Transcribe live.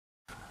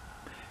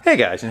Hey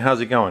guys, and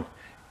how's it going?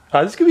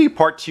 This is going to be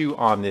part 2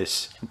 on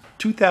this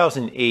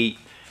 2008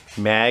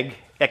 MAG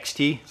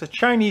XT. It's a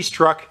Chinese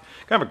truck,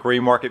 kind of a gray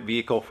market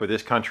vehicle for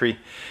this country.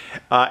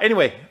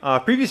 Anyway,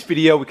 previous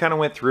video we kind of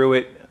went through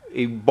it.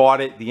 We bought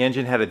it, the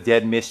engine had a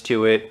dead miss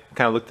to it.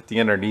 Kind of looked at the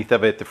underneath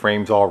of it, the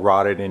frame's all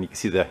rotted and you can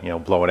see the,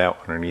 blowing out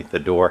underneath the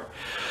door.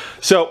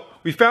 So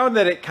we found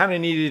that it kind of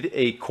needed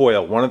a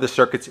coil. One of the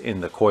circuits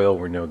in the coil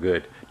were no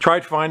good.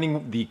 Tried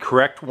finding the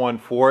correct one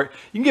for it.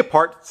 You can get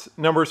parts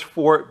numbers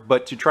for it,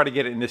 but to try to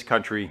get it in this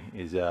country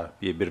is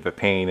be a bit of a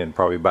pain and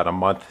probably about a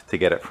month to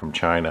get it from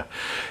China.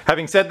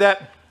 Having said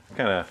that,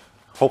 kind of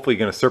hopefully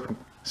going to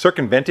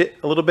circumvent it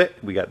a little bit.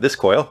 We got this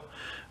coil,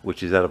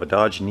 which is out of a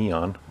Dodge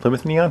Neon,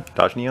 Plymouth Neon,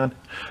 Dodge Neon.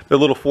 The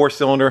little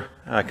 4-cylinder,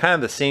 kind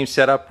of the same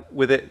setup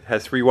with it.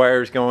 Has 3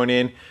 wires going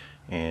in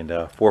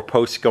and 4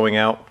 posts going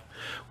out.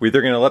 We're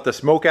either going to let the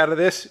smoke out of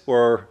this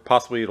or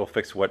possibly it'll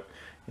fix what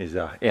is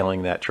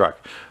ailing that truck.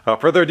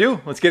 Further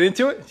ado, let's get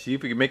into it, see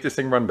if we can make this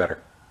thing run better.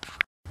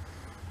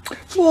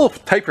 It's a little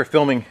tight for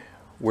filming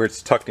where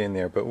it's tucked in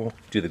there, but we'll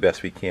do the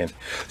best we can.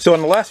 So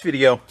in the last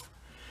video,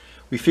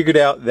 we figured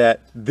out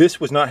that this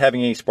was not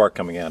having any spark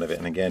coming out of it.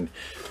 And again,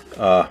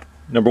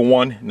 number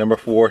 1, number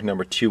 4,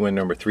 number 2, and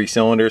number 3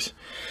 cylinders,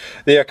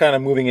 they are kind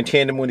of moving in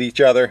tandem with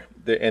each other,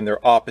 and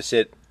they're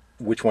opposite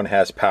which one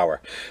has power.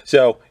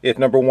 So if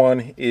number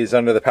 1 is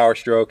under the power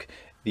stroke,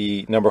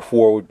 the number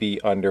 4 would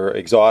be under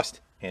exhaust,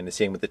 and the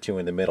same with the 2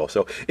 in the middle.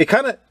 So it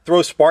kind of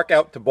throws spark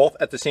out to both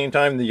at the same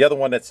time. The other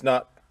one that's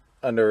not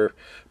under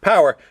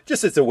power,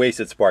 just it's a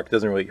wasted spark,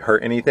 doesn't really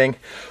hurt anything.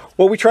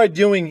 What we tried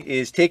doing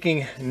is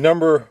taking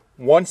number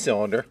 1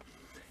 cylinder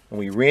and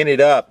we ran it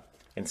up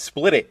and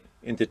split it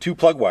into 2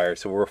 plug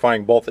wires, so we're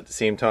firing both at the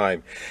same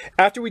time.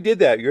 After we did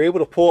that, you're able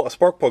to pull a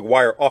spark plug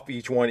wire off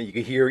each one and you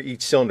could hear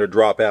each cylinder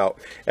drop out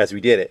as we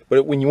did it.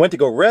 But when you went to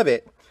go rev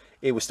it,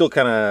 it was still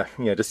kind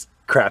of, just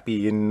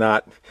crappy and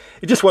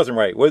it just wasn't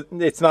right.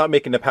 It's not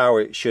making the power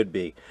it should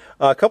be.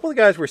 A couple of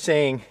guys were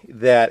saying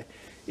that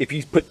if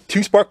you put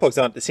 2 spark plugs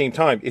on at the same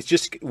time, it's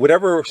just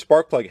whatever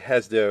spark plug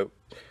has the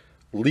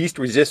least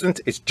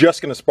resistance, it's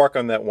just going to spark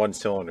on that 1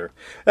 cylinder.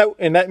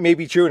 And that may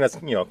be true, and that's,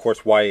 of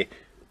course, why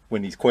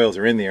when these coils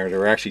are in there,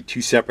 there are actually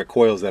 2 separate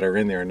coils that are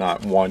in there,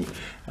 not one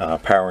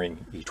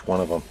powering each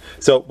one of them.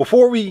 So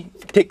before we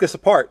take this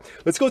apart,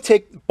 let's go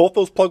take both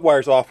those plug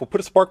wires off. We'll put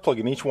a spark plug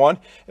in each one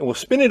and we'll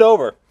spin it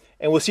over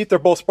and we'll see if they're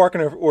both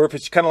sparking or if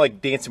it's kind of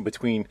like dancing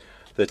between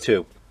the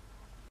 2.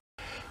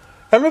 I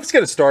don't know if it's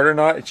going to start or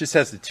not. It just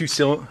has the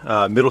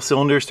 2 middle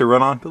cylinders to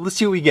run on, but let's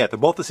see what we get. They're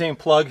both the same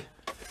plug.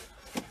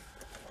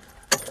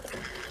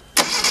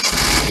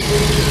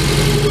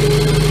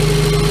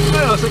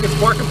 Looks like it's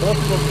sparking both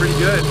of them pretty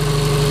good.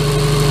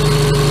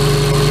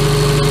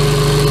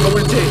 I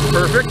wouldn't say it's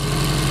perfect.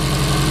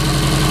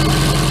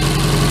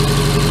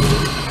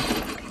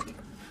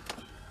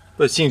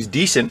 But it seems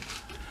decent.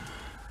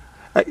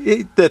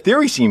 The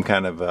theory seemed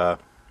kind of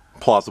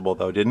plausible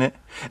though, didn't it?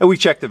 And we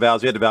checked the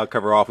valves. We had the valve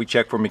cover off. We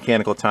checked for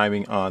mechanical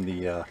timing on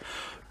the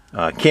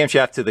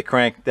camshaft to the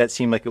crank. That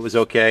seemed like it was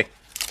okay.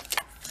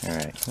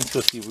 Alright, let's go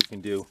see what we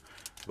can do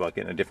about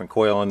getting a different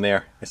coil in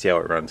there and see how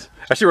it runs.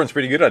 Actually runs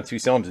pretty good on 2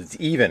 cylinders. It's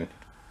even.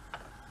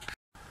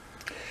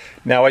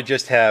 Now I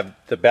just have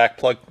the back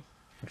plug.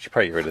 We should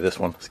probably get rid of this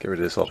one. Let's get rid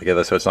of this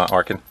altogether so it's not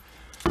arcing.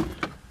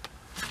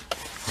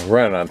 I'll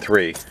run it on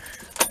 3. You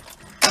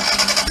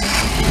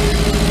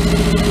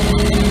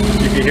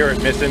can hear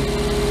it missing.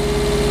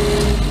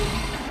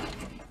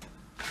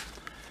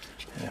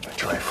 And if I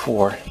try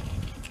 4.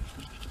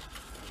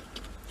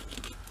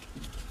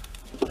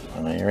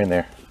 Oh, you're in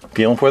there.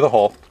 Feeling for the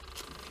hole.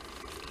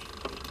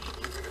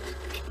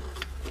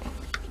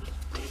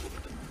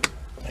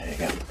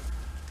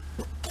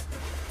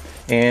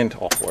 And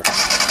all 4.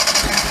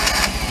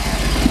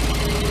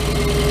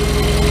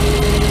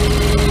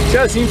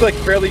 Yeah, it seems like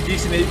fairly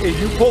decent. If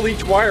you pull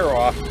each wire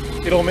off,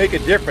 it'll make a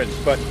difference,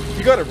 but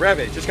you gotta rev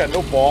it. It's just got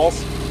no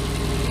balls.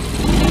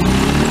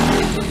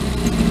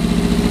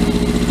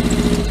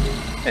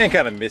 And it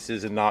kind of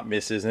misses and not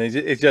misses, and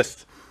it's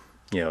just,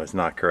 it's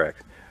not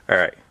correct. All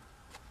right,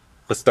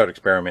 let's start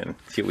experimenting,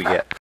 see what we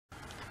get.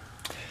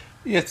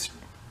 It's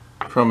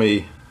from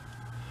a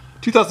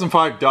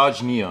 2005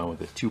 Dodge Neon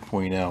with a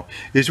 2.0.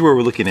 This is where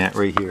we're looking at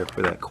right here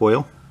for that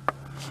coil.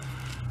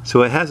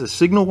 So it has a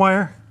signal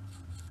wire,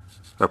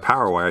 or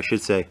power wire I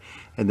should say,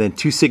 and then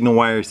 2 signal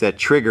wires that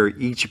trigger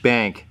each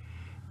bank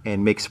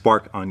and make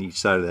spark on each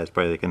side of that. It's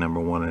probably like a number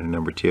 1 and a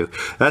number 2.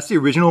 That's the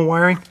original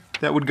wiring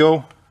that would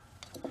go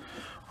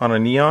on a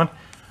Neon.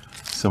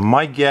 So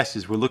my guess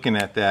is we're looking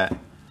at that.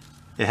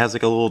 It has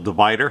like a little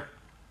divider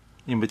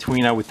in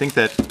between. I would think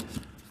that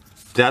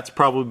that's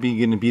probably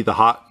going to be the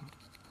hot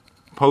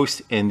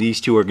post and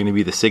these 2 are going to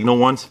be the signal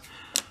ones.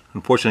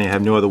 Unfortunately, I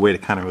have no other way to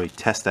kind of really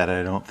test that,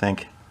 I don't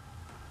think.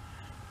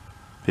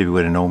 Maybe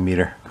with an ohm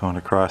meter going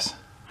across.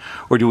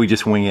 Or do we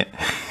just wing it?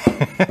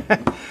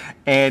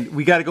 And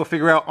we got to go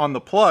figure out on the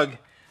plug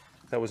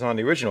that was on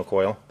the original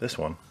coil, this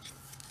one,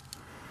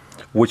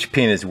 which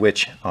pin is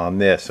which on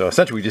this. So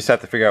essentially we just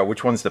have to figure out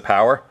which one's the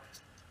power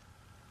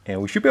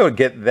And we should be able to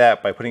get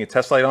that by putting a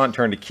test light on,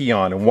 turn the key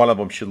on, and one of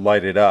them should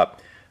light it up,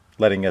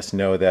 letting us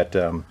know that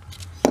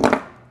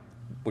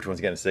which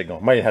one's getting a signal.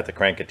 Might have to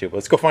crank it too, but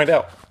let's go find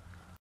out.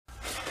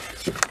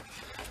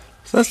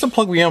 So that's the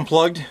plug we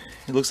unplugged.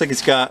 It looks like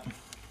it's got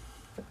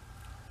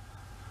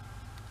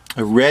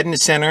a red in the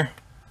center,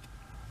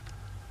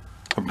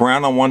 a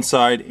brown on one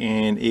side,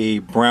 and a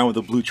brown with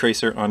a blue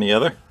tracer on the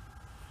other.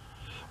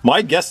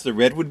 My guess the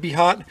red would be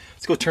hot.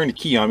 Let's go turn the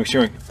key on, make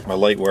sure my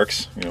light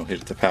works. You know,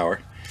 hit it to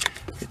power.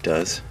 It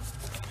does.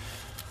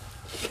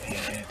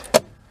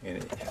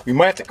 And we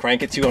might have to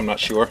crank it too, I'm not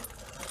sure.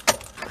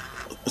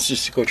 Let's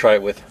just go try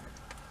it with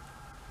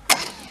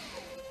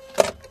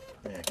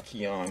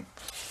key on.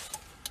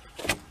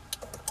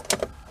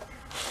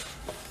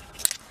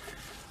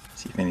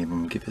 See if any of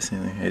them give us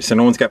anything. So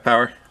no one's got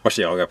power? Watch,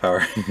 they all got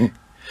power.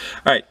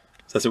 Alright,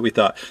 so that's what we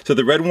thought. So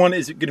the red one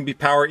is going to be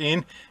power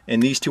in,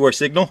 and these two are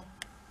signal.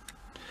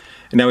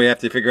 And now we have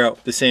to figure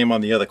out the same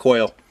on the other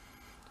coil,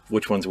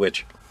 which one's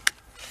which.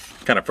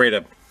 Kind of afraid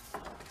of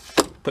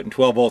putting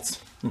 12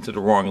 volts into the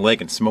wrong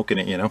leg and smoking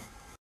it, you know.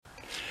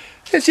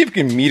 Let's see if we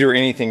can meter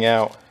anything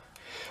out.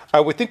 I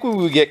would think we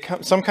would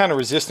get some kind of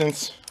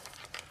resistance,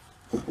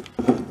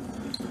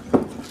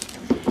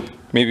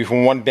 maybe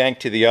from one bank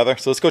to the other.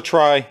 So let's go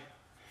try,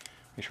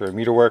 make sure our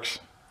meter works.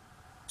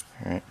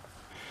 All right,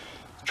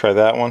 try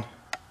that one.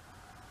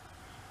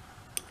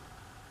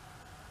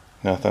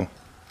 Nothing.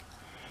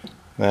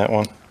 That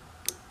one.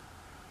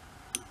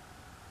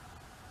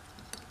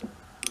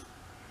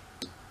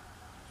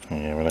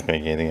 Yeah, we're not going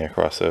to get anything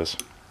across those.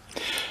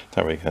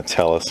 Not really going to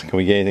tell us. Can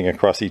we get anything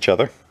across each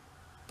other?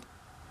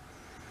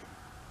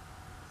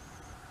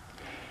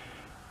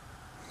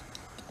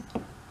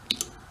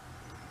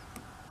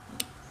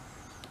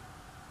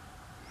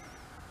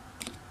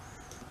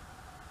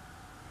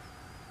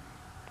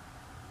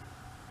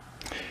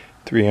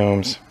 Three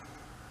ohms.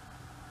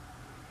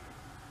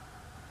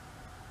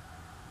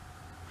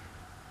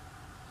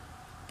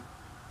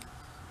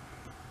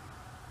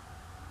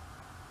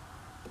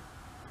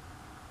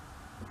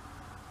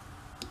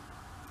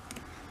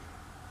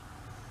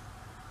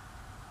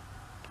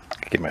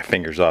 Get my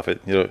fingers off it.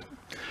 You know,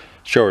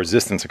 show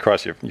resistance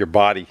across your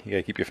body. You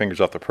gotta keep your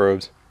fingers off the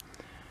probes.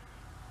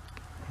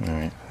 All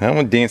right, that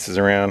one dances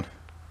around.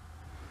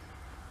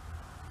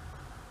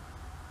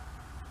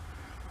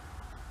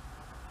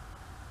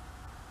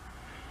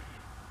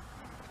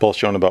 Both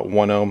showing about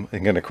 1 ohm.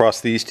 I'm gonna cross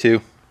these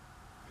two.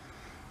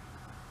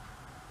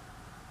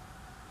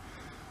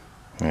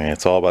 All right,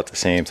 it's all about the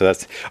same. So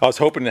that's, I was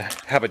hoping to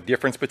have a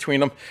difference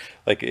between them.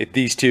 Like if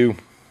these two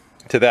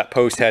to that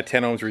post had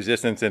 10 ohms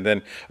resistance, and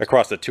then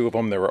across the two of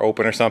them they were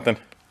open or something.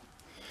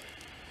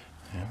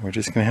 And we're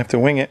just gonna have to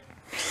wing it.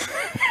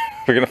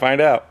 We're gonna find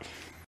out.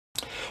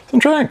 So I'm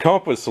trying to come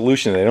up with a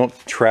solution that I don't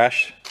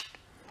trash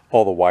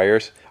all the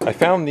wires. I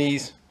found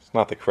these, it's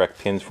not the correct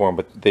pins for them,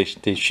 but they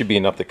should be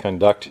enough to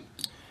conduct,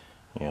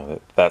 you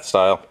know, that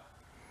style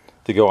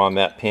to go on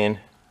that pin,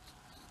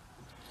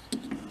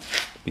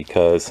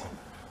 because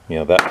you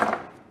know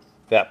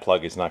that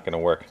plug is not going to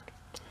work.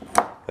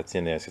 That's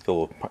in there. It's the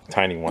little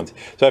tiny ones.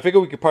 So I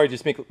figured we could probably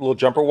just make little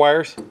jumper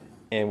wires,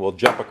 and we'll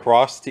jump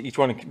across to each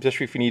one,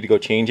 especially if we need to go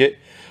change it.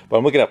 But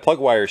I'm looking at plug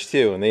wires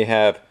too, and they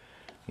have,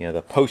 you know,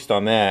 the post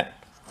on that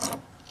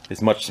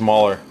is much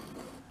smaller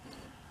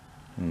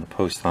than the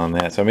post on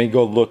that. So I'm gonna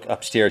go look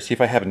upstairs, see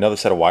if I have another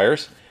set of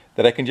wires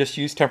that I can just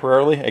use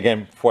temporarily.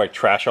 Again, before I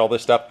trash all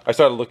this stuff, I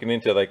started looking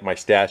into like my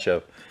stash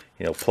of,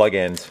 you know, plug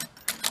ends,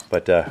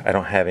 but I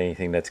don't have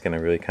anything that's gonna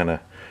really kind of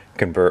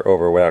convert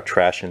over without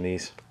trashing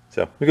these.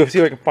 So we go see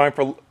what I can find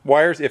for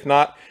wires. If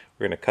not,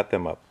 we're gonna cut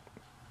them up.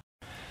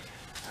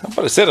 How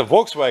about a set of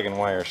Volkswagen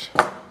wires?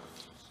 I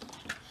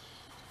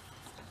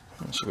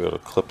should be able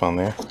to clip on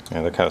there.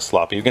 Yeah, they're kind of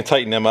sloppy. You can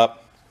tighten them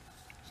up,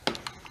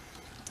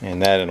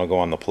 and it'll go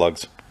on the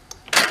plugs.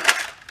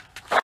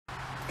 All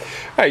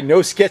right,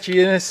 no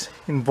sketchiness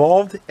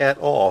involved at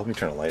all. Let me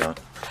turn the light on.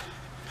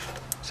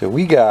 So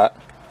we got,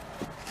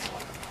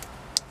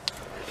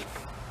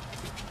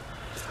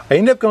 I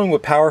ended up going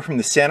with power from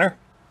the center,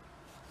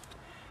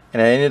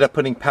 and I ended up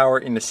putting power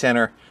in the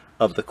center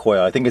of the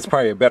coil. I think it's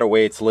probably a better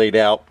way it's laid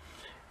out.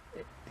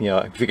 You know,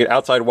 if you get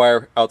outside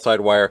wire,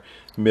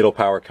 middle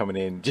power coming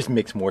in, just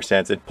makes more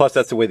sense. And plus,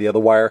 that's the way the other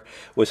wire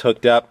was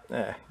hooked up.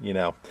 You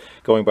know,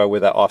 going by where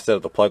that offset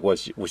of the plug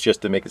was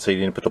just to make it so you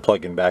didn't put the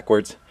plug in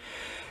backwards.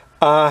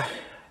 I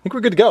think we're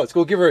good to go. Let's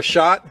go give her a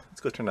shot. Let's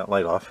go turn that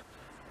light off.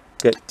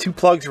 Got 2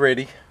 plugs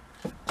ready,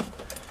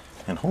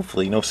 and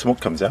hopefully no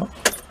smoke comes out.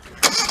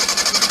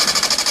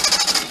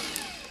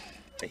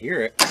 I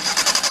hear it.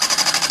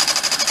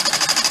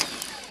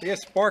 They have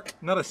spark,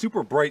 not a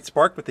super bright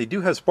spark, but they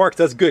do have sparks.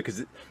 That's good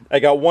because I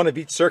got one of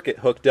each circuit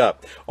hooked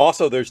up.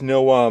 Also, there's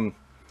no,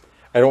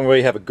 I don't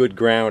really have a good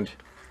grounding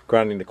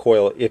the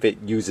coil if it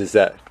uses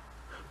that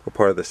for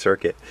part of the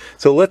circuit.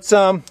 So let's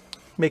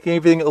make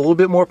everything a little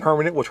bit more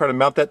permanent. We'll try to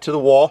mount that to the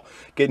wall,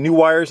 get new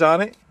wires on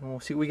it, and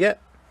we'll see what we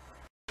get.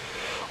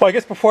 Well, I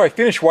guess before I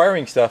finish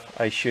wiring stuff,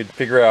 I should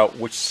figure out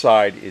which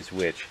side is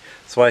which.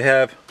 So I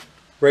have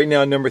right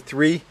now number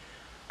 3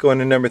 going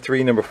to number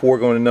 3, number 4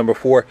 going to number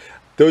 4.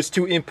 Those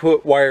 2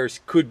 input wires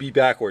could be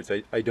backwards.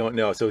 I don't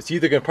know. So it's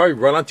either going to probably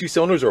run on 2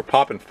 cylinders or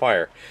pop and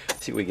fire.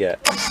 Let's see what we get.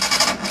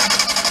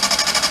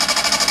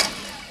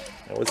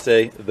 I would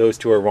say those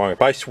 2 are wrong.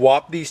 If I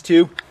swap these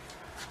 2,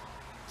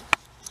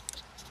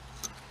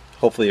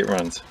 hopefully it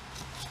runs.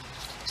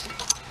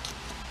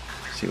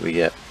 Let's see what we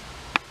get.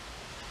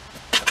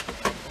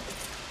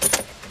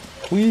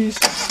 Please.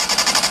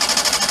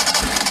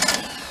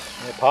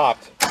 It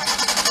popped.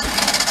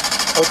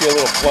 Hope you're a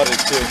little flooded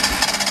too.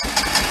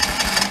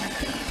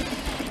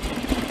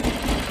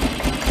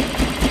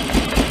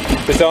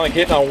 Does it sound like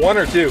hitting on 1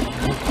 or 2?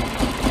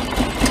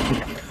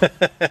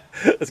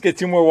 Let's get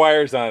 2 more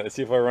wires on it.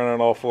 See if I run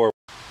on all 4. All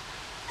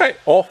right,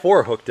 all 4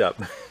 are hooked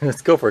up.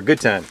 Let's go for a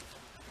good time.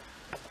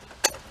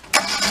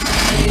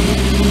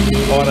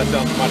 Oh, that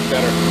sounds much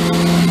better.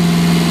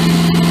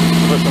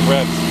 Put some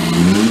revs.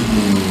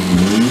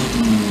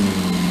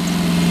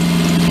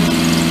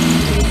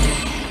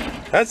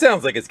 That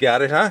sounds like it's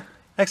got it, huh?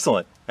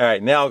 Excellent. All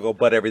right, now I'll go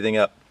butt everything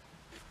up.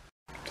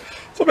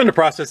 So I'm in the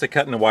process of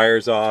cutting the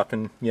wires off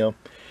and, you know,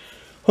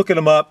 hooking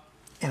them up.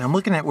 And I'm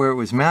looking at where it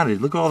was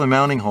mounted. Look at all the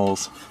mounting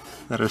holes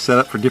that are set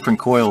up for different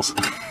coils.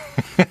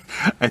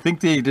 I think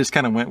they just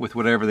kind of went with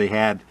whatever they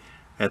had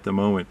at the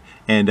moment.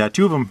 And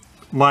 2 of them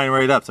line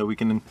right up so we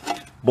can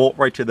bolt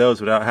right to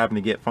those without having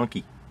to get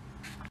funky.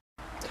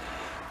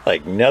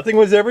 Like nothing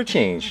was ever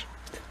changed.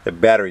 The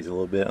battery's a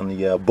little bit on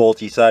the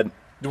bulgy side.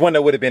 The one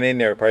that would have been in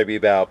there would probably be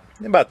about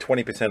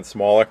 20%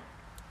 smaller.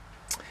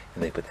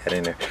 And they put that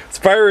in there. Let's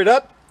fire it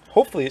up.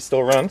 Hopefully it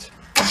still runs.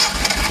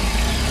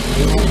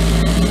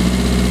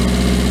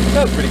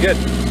 That was pretty good.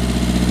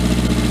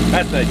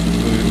 That's nice and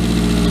smooth.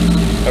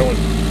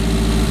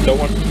 Don't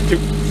want to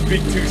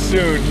speak too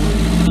soon.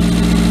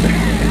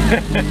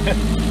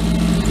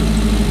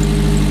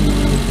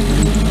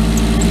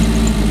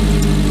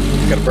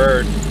 Got a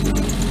bird.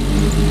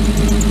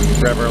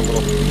 Grab her a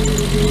little.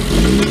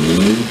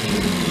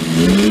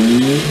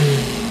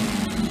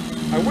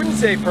 I wouldn't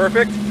say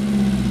perfect.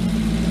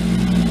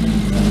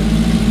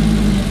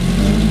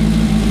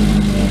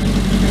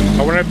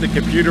 I wonder if the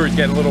computer is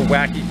getting a little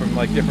wacky from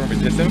like different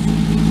resistance.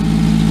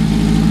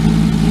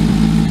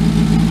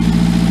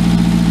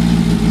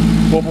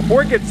 Well,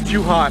 before it gets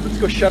too hot, let's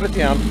go shut it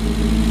down.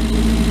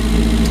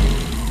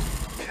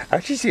 I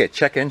actually see a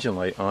check engine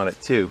light on it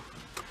too.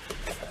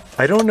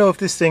 I don't know if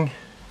this thing,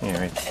 all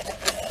right,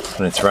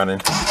 when it's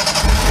running.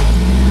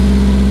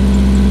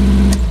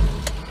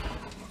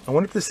 I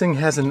wonder if this thing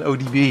has an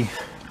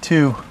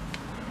ODB2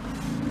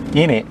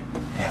 in it.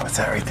 Yeah, what's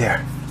that right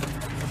there?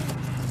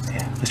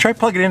 Yeah. Let's try to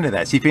plug it into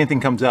that, see if anything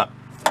comes up.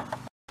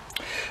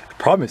 The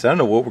problem is I don't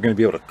know what we're going to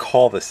be able to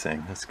call this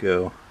thing. Let's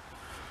go.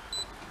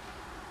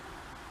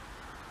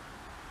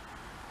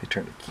 Let me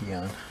turn the key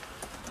on.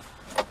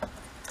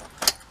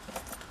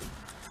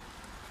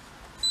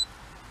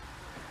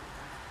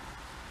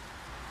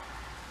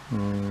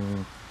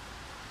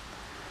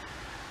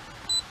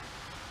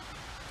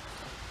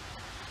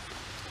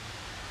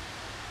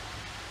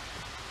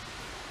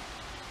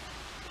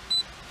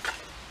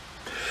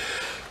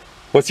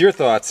 What's your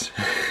thoughts?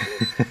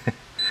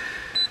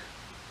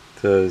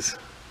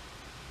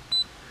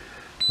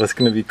 What's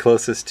going to be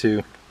closest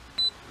to?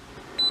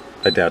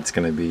 I doubt it's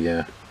going to be.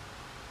 I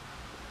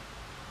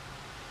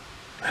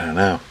don't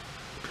know.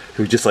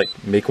 Should we just like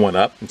make one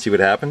up and see what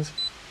happens?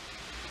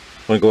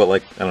 Want to go at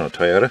like, I don't know,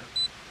 Toyota?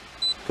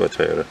 Go with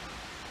Toyota.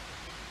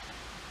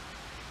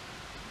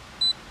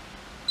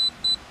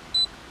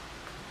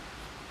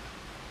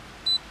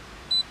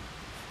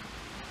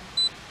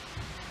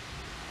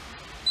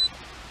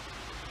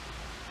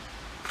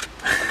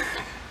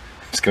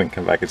 Just gonna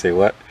come back and say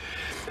what?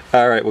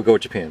 All right, we'll go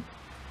with Japan.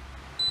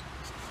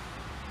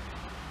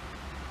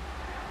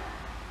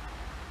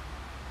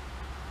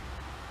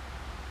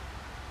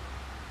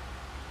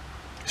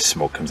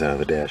 Smoke comes out of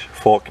the dash.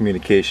 Fault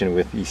communication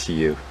with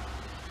ECU.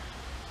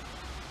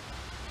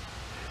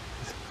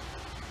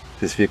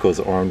 This vehicle is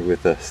armed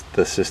with the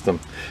system.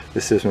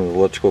 The system is an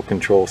electrical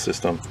control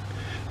system.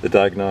 The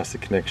diagnostic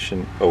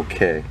connection,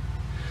 okay.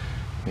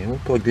 Yeah, we're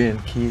plugged in.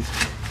 Keys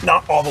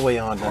not all the way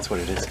on. That's what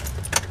it is.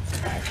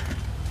 All right,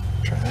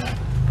 try that.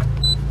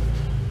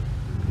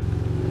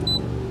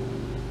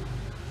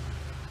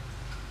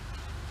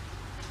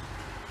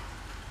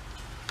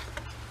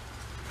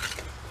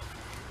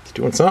 It's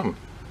doing something.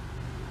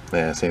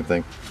 Yeah, same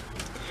thing.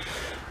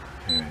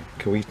 All right,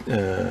 can we?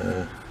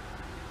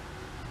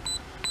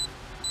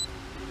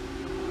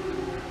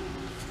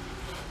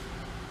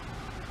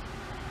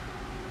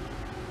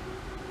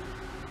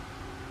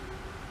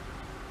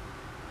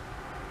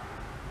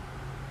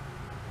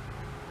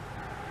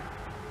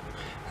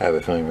 I have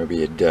a feeling it'll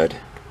be a dud.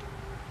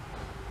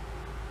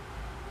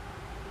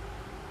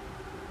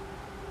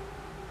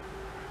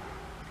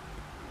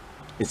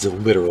 It's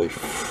literally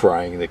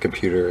frying the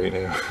computer right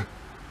now.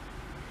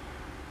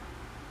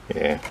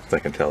 Yeah, it's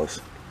not gonna tell us.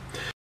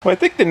 Well, I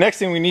think the next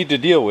thing we need to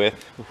deal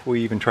with before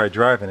we even try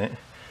driving it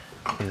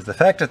is the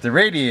fact that the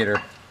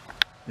radiator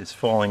is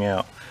falling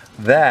out.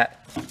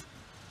 That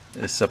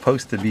is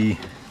supposed to be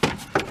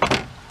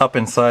up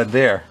inside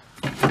there,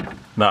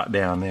 not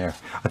down there.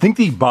 I think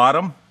the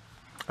bottom,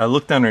 I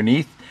looked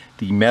underneath,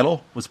 the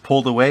metal was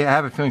pulled away. I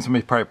have a feeling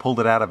somebody probably pulled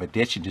it out of a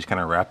ditch and just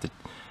kind of wrapped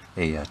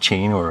a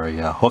chain or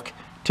a hook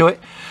to it.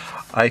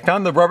 I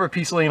found the rubber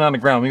piece laying on the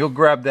ground. We go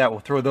grab that. We'll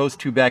throw those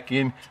two back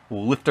in.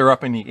 We'll lift her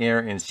up in the air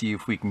and see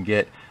if we can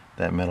get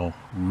that metal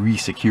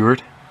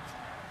re-secured.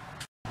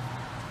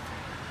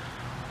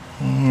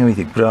 And we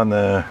can put it on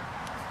the,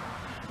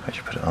 I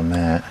should put it on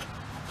that.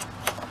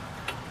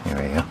 There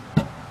we go.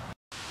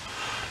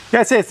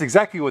 Yeah, I'd say it's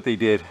exactly what they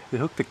did. They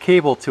hooked the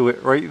cable to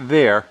it right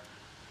there,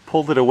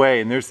 pulled it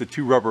away, and there's the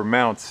two rubber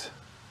mounts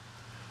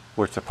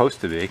where it's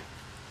supposed to be.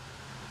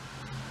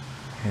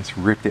 And it's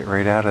ripped it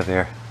right out of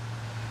there.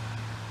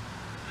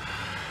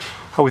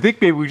 I would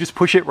think maybe we just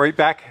push it right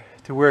back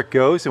to where it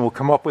goes and we'll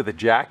come up with a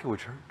jack. We'll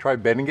try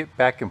bending it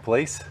back in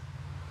place.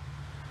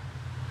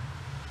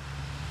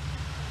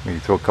 Maybe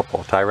throw a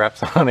couple of tie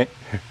wraps on it.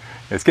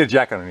 Let's get a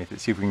jack underneath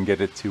it, see if we can get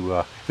it to,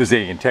 if there's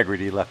any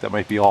integrity left. That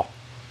might be all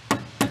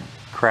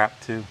crap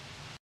too.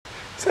 I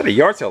was at a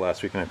yard sale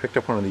last week and I picked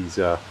up one of these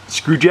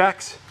screw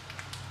jacks.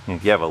 And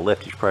if you have a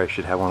lift, you probably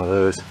should have one of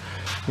those.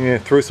 I'm gonna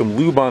throw some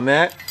lube on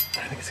that.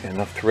 I think it's got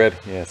enough thread.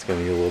 Yeah, it's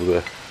gonna need a little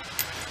bit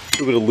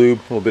of lube,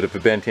 a little bit of a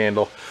bent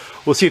handle.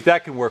 We'll see if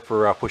that can work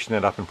for pushing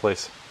it up in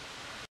place.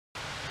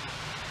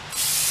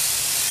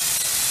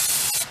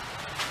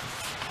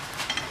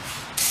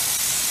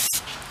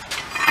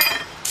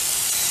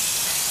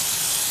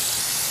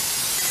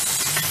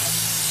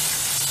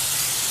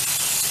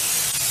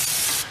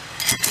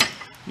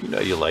 You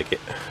know you like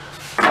it.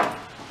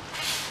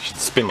 Should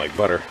spin like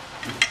butter.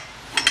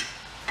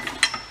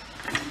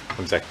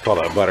 What exactly call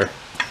that butter?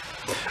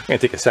 I'm gonna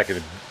take a second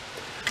to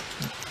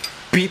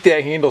beat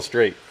that handle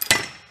straight.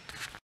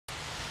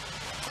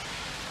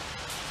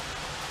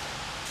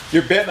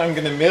 You're betting I'm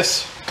gonna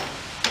miss,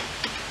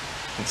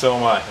 and so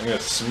am I. I'm gonna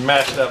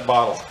smash that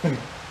bottle.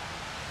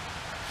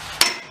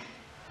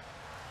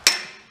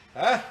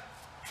 Huh?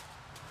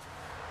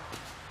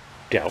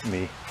 Doubt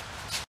me.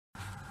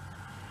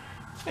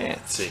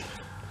 Let's see.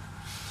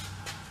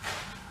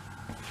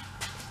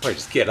 Probably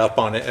just get up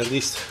on it at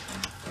least.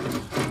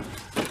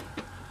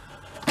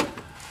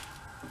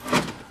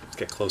 Let's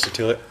get closer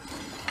to it.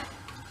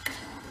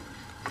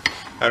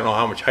 I don't know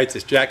how much height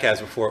this jack has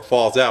before it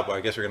falls out, but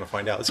I guess we're gonna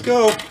find out. Let's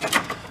go.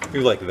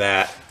 Maybe like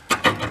that.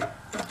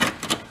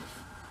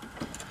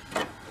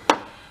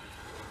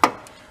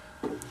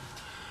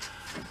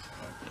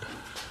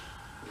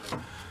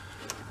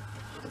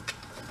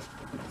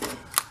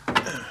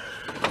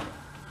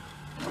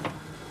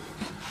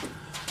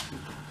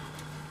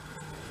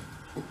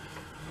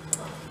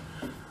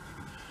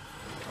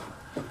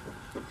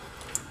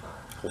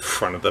 The whole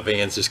front of the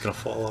van's just gonna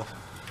fall off.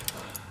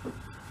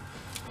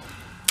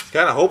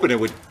 Kind of hoping it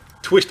would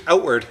twist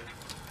outward.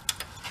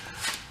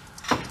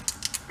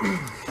 I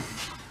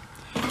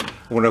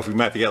wonder if we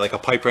might have to get like a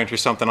pipe wrench or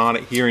something on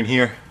it here and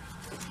here.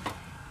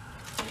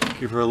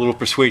 Give her a little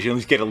persuasion, at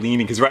least get it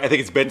leaning, because I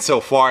think it's bent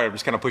so far, I'm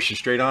just kind of pushing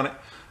straight on it.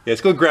 Yeah,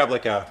 let's go grab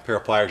like a pair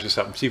of pliers or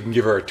something, see if we can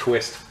give her a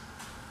twist.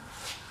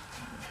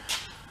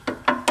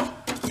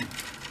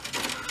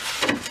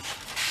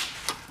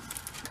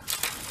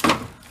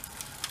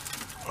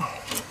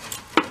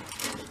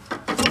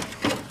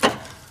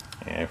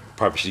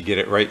 Probably should get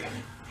it right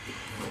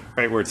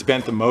where it's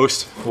bent the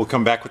most. We'll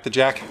come back with the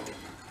jack.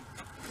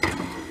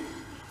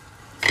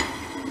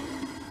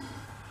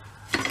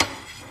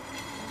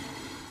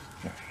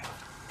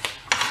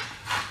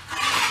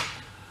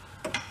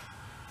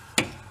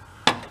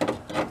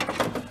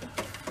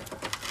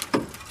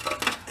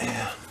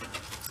 Yeah.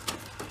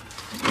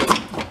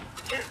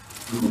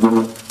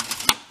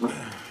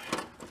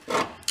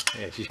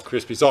 Yeah, she's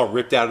crispy. It's all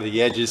ripped out of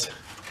the edges.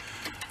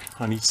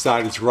 On each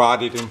side it's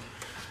rotted and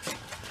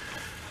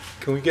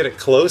can we get it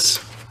close?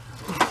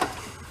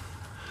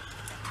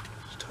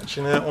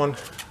 Touching that one,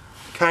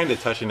 kind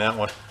of touching that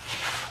one.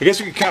 I guess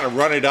we could kind of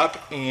run it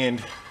up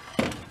and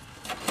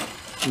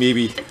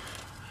maybe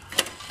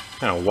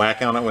kind of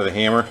whack on it with a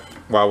hammer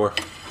while we're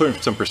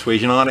putting some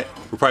persuasion on it.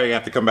 We're probably gonna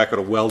have to come back with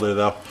a welder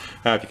though. I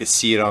don't know if you can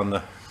see it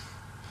on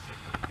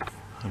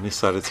this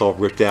side, it's all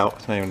ripped out,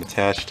 it's not even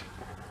attached.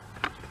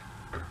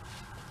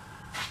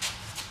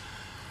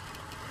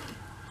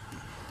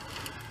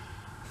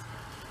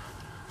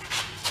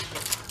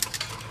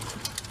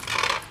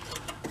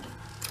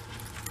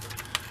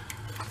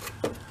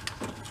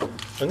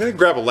 I'm going to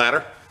grab a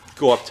ladder,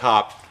 go up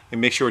top,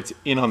 and make sure it's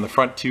in on the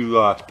front two,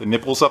 the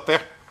nipples up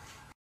there.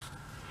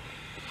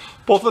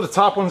 Both of the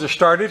top ones are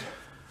started.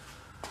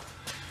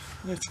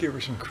 Let's give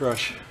her some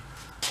crush.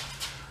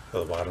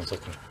 How the bottom's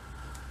looking.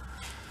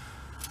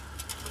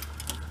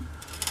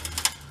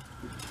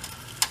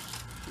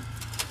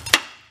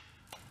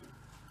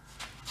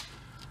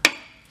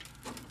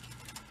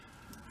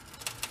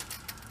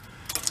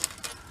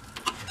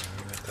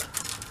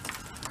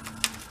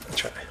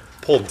 Try to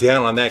pull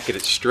down on that, get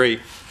it straight.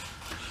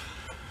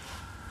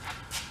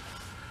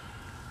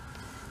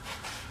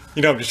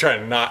 You know, I'm just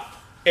trying to not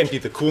empty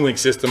the cooling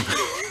system.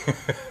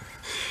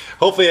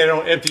 Hopefully I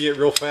don't empty it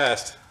real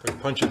fast. By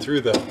punching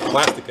through the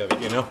plastic of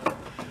it, you know.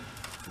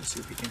 Let's see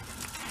if we can.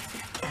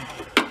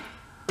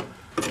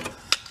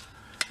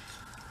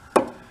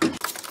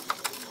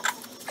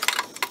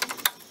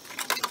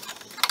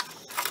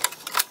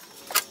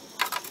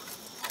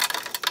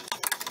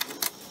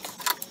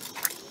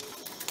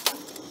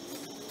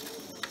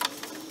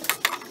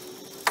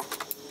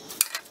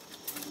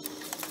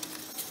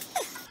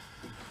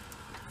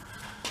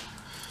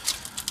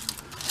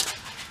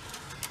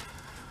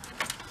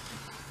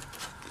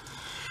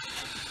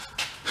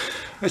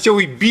 That's how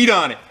we beat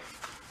on it.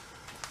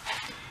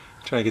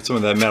 Try to get some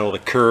of that metal to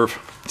curve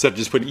instead of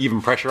just putting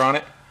even pressure on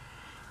it.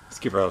 Let's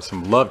give her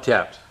some love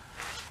taps.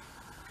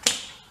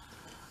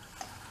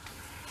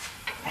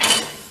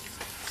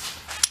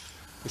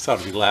 This ought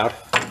to be loud.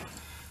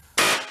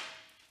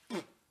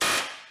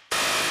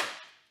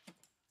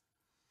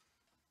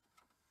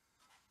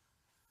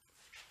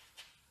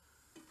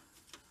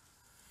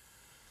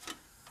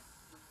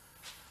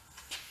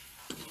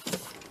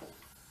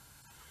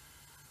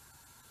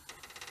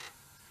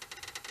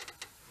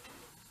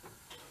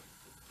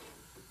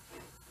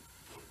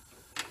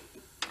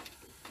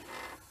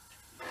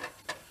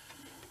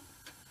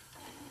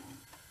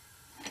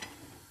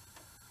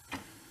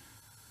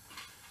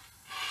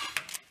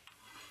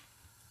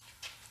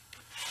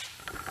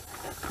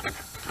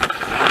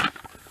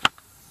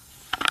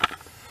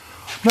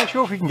 I'm not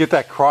sure if we can get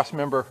that cross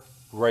member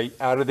right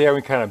out of there.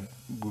 We kind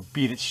of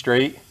beat it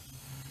straight.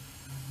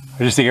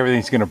 I just think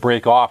everything's going to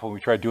break off when we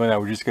try doing that.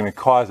 We're just going to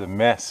cause a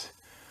mess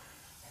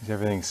because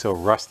everything's so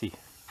rusty.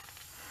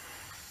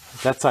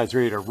 That side's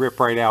ready to rip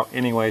right out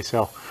anyway,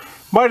 so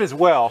might as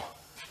well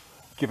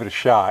give it a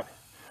shot.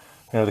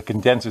 You know, the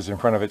condenser's in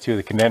front of it too.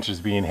 The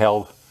condenser's being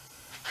held.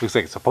 Looks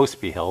like it's supposed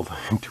to be held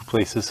in two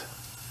places.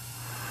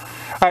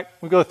 All right,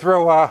 we're going to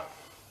throw a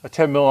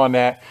 10 mil on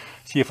that.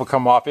 See if it'll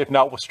come off. If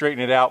not, we'll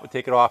straighten it out, we'll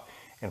take it off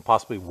and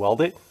possibly weld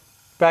it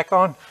back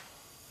on.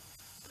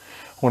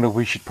 I wonder if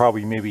we should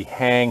probably maybe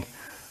hang.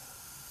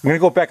 I'm gonna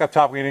go back up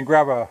top. We're gonna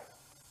grab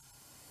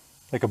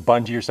like a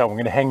bungee or something.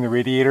 We're gonna hang the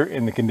radiator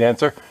in the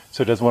condenser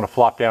so it doesn't want to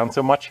flop down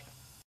so much.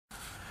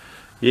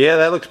 Yeah,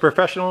 that looks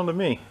professional to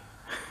me.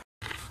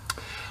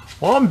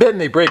 Well, I'm betting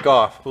they break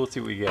off. Let's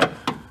see what we get.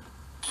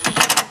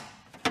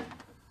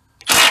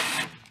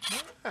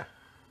 Ah,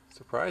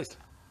 surprised.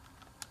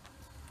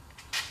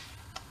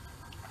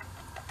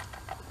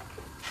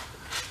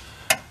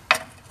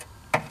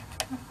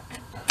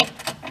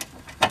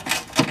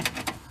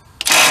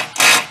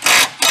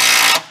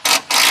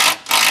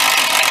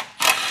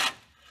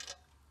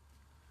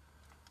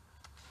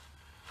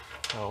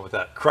 Oh, with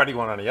that cruddy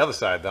one on the other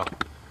side, though.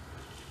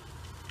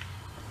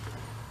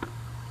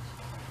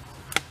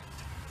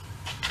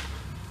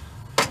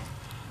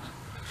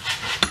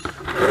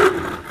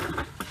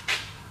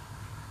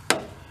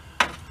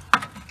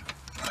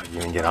 I can't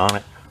even get on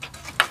it.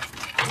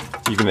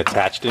 Even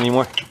attached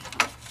anymore.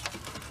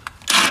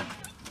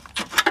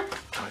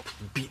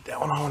 Beat that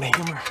one on with a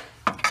hammer.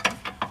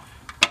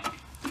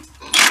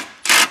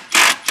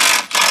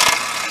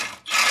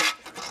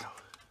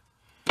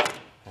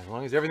 As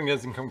long as everything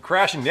doesn't come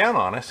crashing down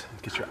on us.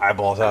 Get your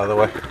eyeballs out of the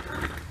way.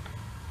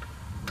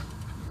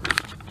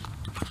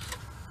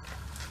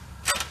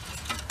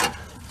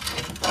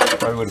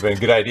 Probably would have been a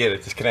good idea to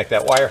disconnect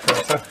that wire from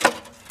it. So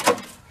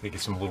get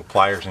some little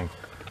pliers and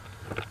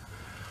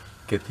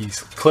get these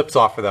clips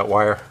off of that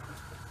wire.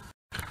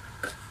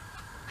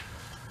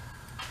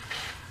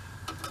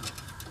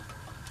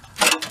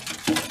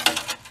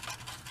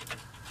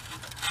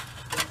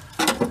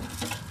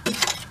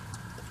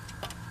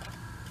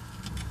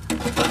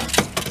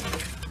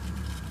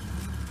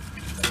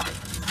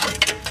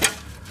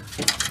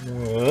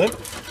 Good.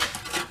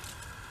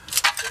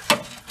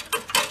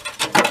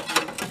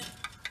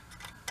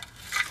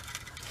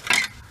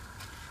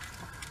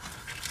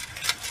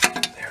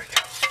 There we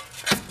go.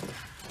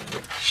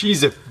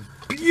 She's a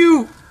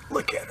beaut.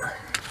 Look at her.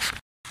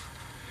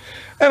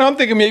 And I'm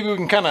thinking maybe we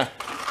can kind of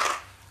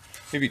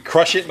maybe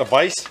crush it in the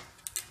vise.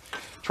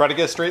 Try to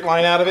get a straight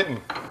line out of it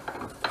and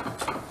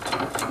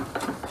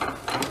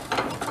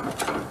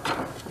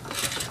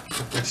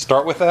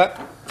start with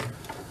that.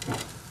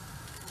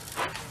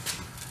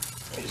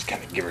 Just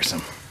kind of give her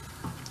some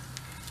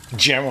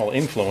general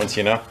influence,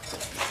 you know.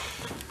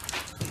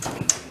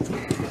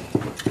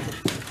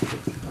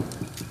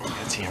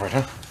 That's hammered,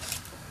 huh?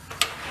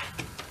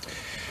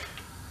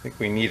 I think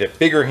we need a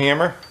bigger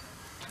hammer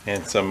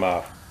and some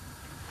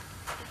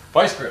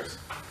vice grips.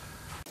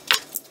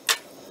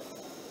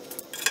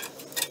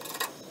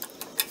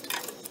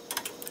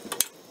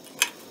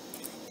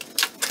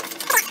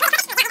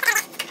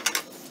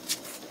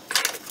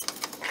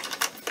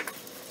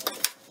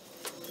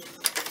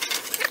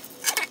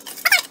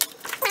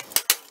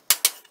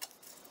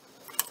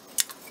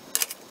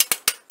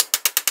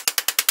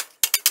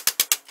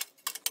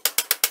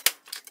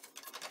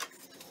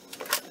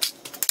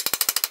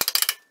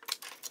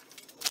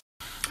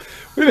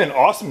 Would have been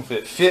awesome if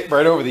it fit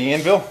right over the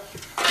anvil,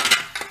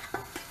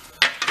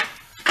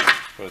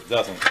 but it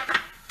doesn't.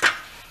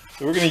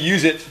 So we're going to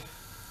use it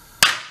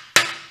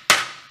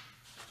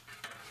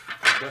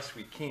best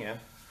we can.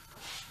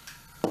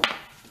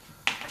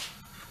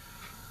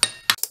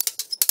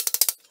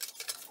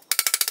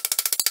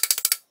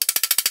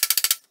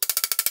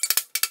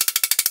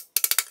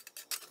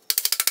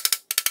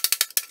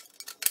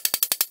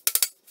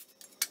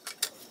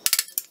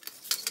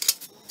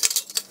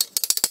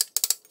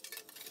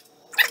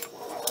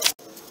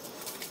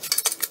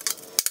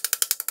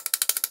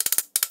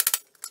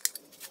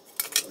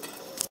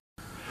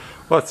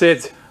 Well, I'd say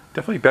it's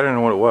definitely better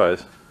than what it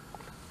was.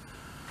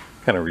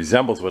 Kind of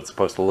resembles what it's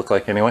supposed to look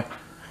like anyway.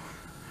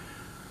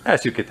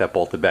 As you get that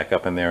bolted back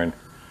up in there and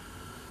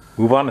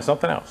move on to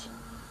something else.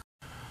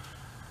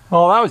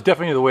 Well, that was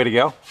definitely the way to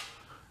go.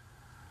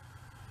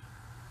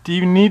 Do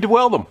you need to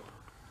weld them?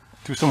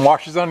 Do some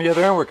washes on the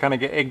other end. We're kind of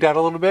get egged out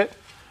a little bit.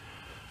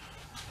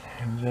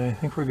 And I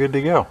think we're good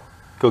to go.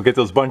 Go get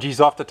those bungees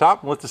off the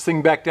top and let this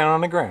thing back down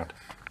on the ground.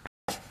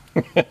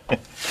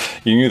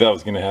 You knew that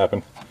was going to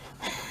happen.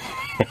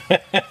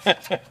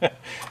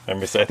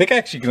 I think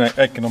actually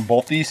I can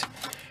unbolt these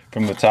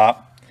from the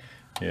top.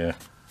 Yeah.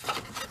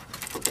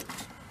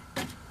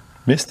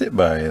 Missed it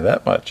by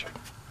that much.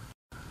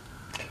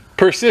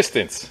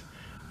 Persistence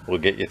will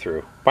get you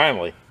through.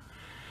 Finally.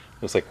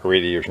 Looks like the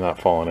radiator's not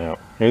falling out.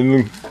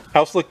 Anything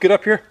else look good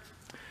up here?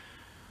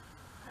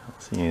 I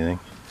don't see anything.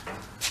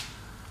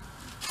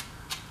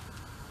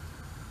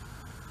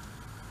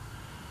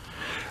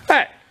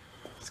 Alright.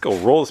 Let's go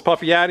roll this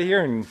puppy out of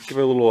here and give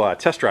it a little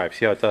test drive,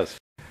 see how it does.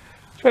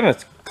 Trying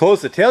to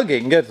close the tailgate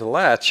and get it to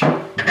latch.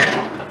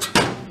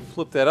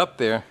 Flip that up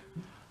there.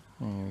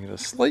 And you get a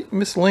slight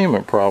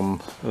misalignment problem.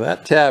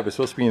 That tab is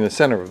supposed to be in the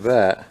center of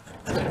that.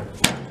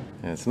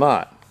 And it's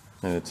not.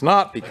 And it's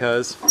not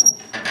because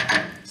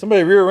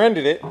somebody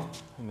rear-ended it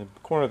in the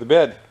corner of the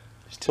bed.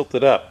 Just tilt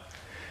it up.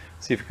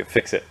 See if we can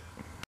fix it.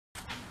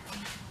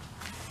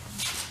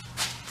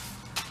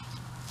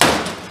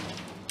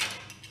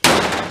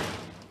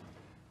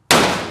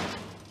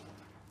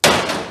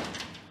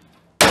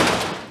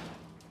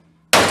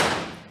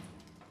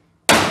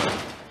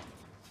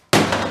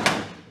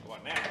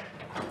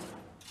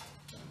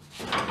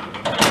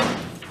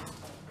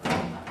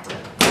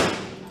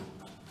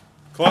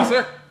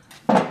 Closer.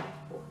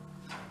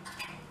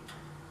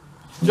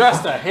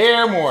 Just a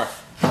hair more.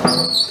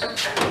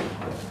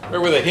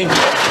 Right where the hinge is.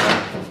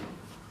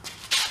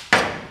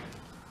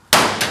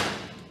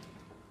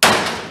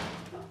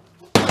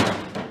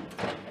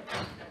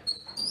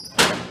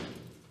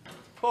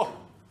 Oh,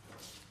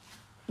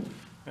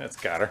 that's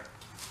got her.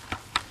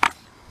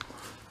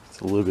 It's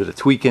a little bit of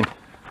tweaking.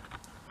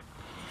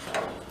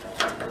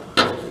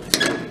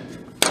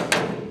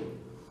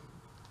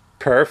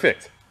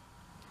 Perfect.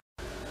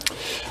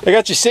 I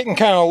got you sitting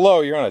kind of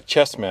low. You're on a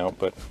chest mount,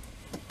 but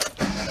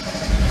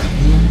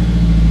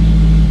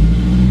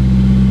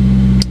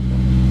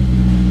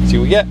see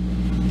what we get.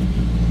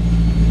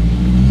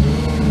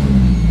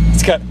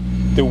 It's got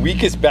the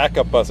weakest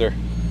backup buzzer.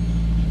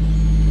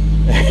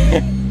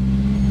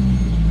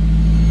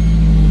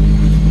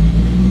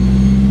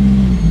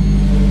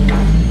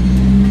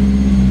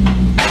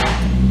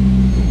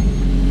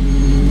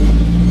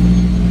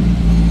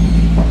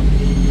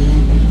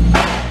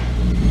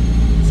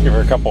 Give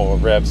her a couple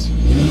of revs.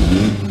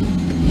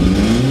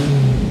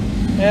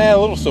 Yeah, a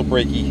little still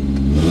breaky.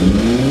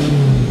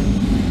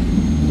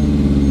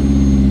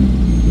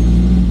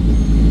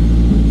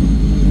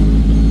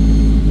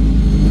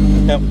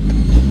 Yep.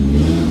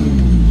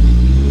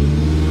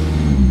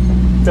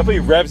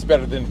 Definitely revs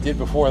better than it did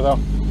before though.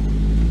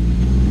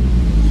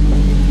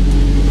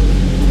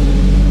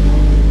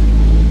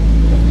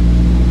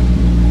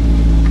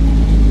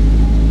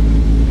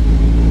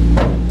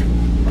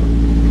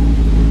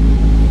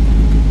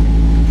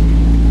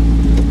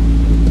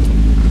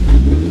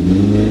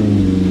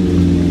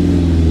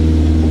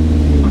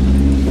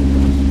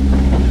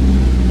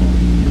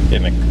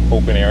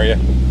 Open area.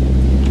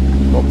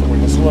 Open the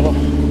windows a little.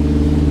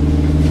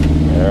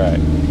 Alright.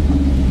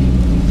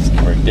 Just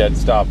give her a dead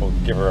stop. We'll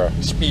give her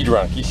a speed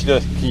run. Can you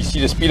see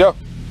the speedo?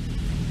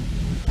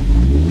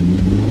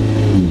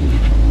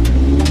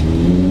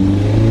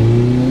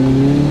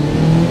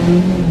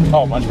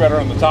 Oh, much better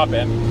on the top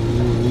end.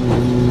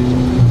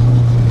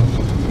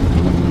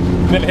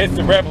 Then it hits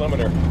the rev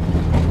limiter.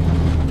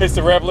 Hits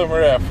the rev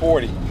limiter at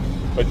 40.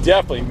 But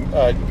definitely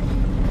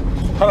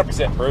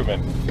 100%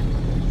 improvement.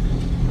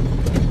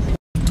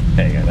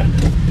 Hang on.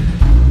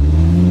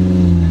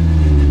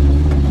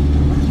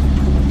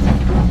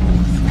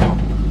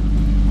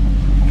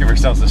 Give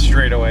ourselves a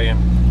straightaway and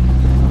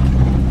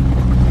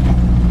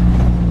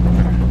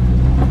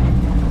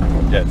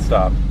dead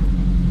stop.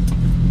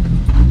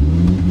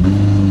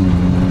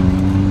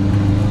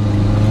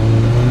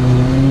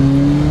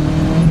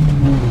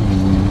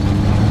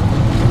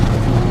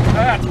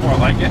 That's more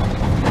like it.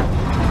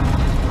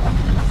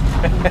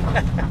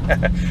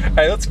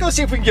 Alright, let's go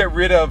see if we can get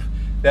rid of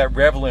that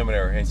rev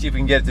limiter and see if we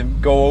can get it to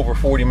go over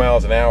 40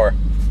 miles an hour.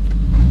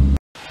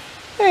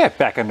 Yeah,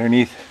 back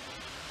underneath.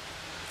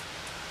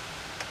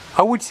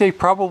 I would say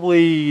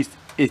probably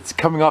it's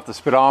coming off the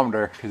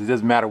speedometer because it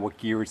doesn't matter what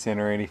gear it's in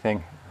or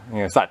anything. You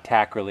know, it's not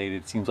tack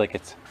related. It seems like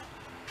it's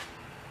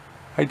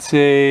I'd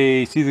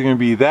say it's either going to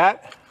be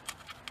that.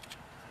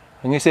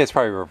 I'm going to say it's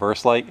probably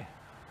reverse light.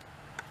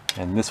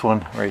 And this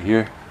one right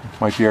here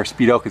might be our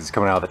speedo because it's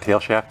coming out of the tail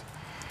shaft.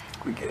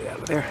 We get it out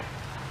of there.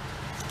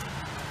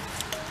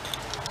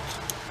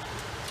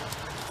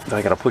 Do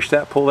I got to push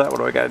that, pull that? What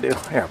do I got to do?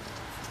 Here.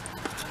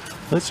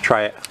 Let's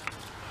try it.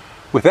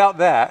 Without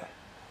that,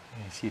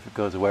 let me see if it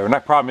goes away. The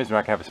problem is we're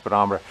not going to have a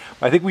speedometer.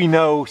 But I think we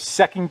know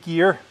second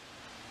gear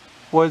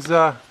was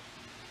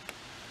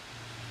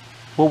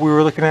what we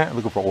were looking at.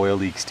 Looking for oil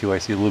leaks too. I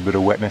see a little bit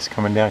of wetness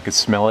coming down. I can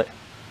smell it.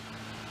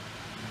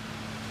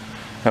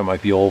 That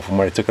might be old from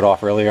when I took it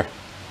off earlier.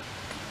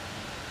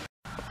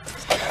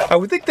 I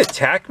would think the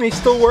tach may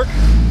still work.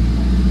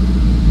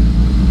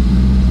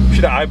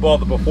 Should have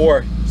eyeballed it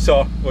before.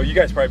 Saw, well, you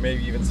guys probably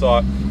maybe even saw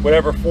it.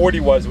 Whatever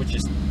 40 was, which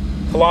is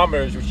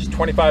kilometers, which is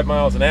 25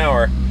 miles an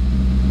hour,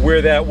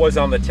 where that was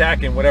on the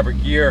tach in whatever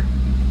gear.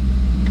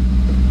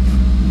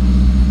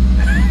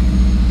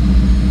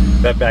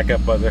 That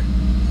backup buzzer.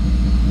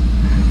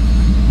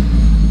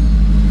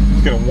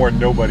 It's gonna warn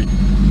nobody.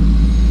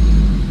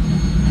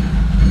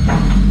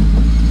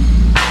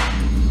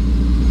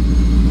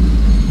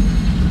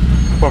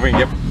 Hope we can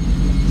get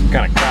some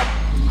kind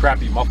of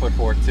crappy muffler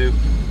for it too.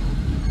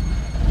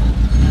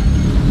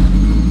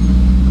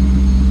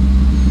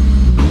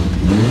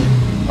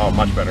 Oh,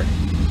 much better.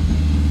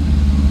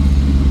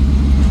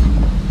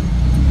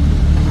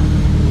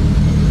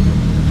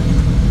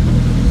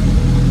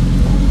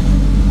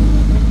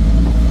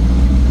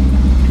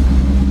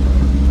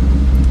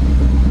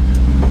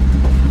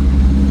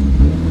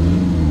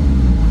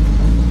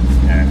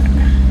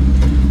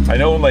 I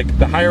know like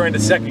the higher end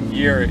of second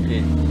gear,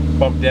 it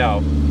bumped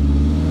out.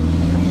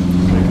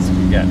 Let's see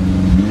what we get.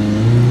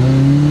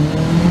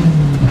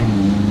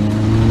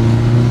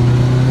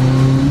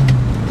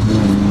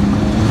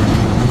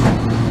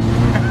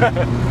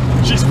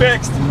 She's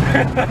fixed. I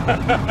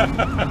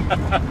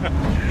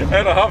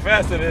don't know how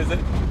fast it is. That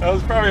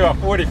was probably about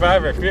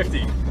 45 or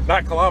 50,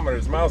 not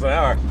kilometers, miles an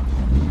hour.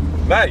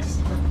 Nice.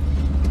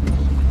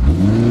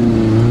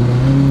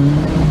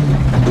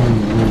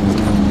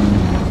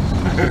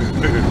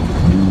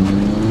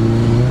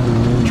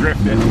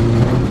 Drifted.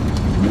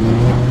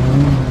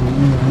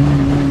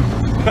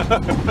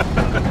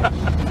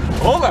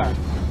 Hold on.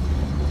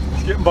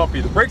 It's getting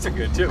bumpy. The brakes are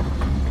good too.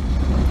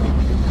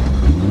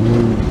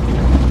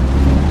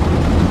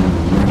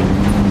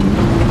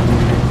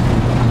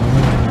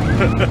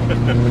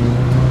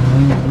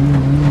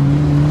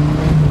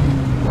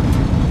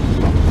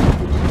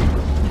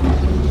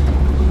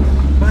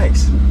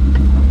 Nice.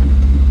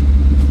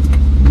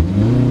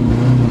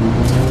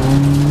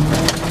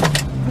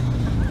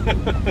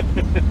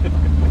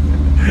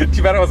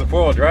 Too bad it wasn't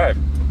four-wheel drive.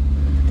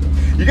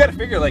 You got to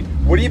figure, like,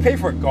 what do you pay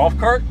for a golf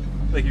cart?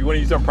 Like, you want to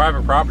use on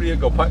private property to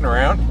go putting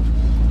around?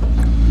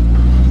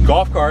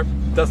 Golf cart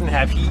doesn't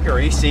have heat or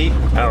AC. I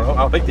don't know. I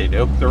don't think they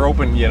do. They're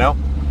open, you know.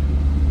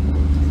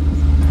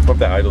 I hope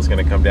that idle's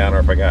going to come down, or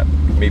if I got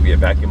maybe a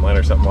vacuum line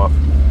or something off.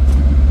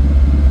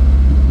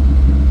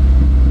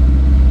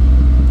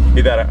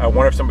 Either that, I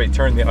wonder if somebody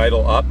turned the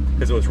idle up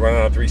because it was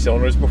running on 3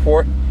 cylinders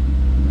before.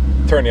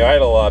 Turn the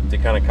idle up to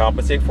kind of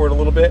compensate for it a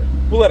little bit.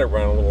 We'll let it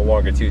run a little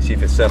longer too, see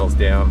if it settles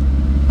down.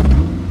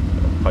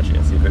 Punch it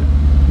and see if it.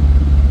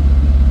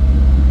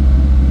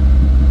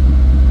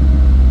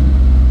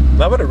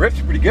 Now, but it rips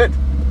pretty good.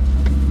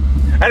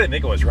 I didn't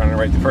think it was running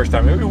right the first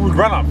time. It would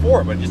run on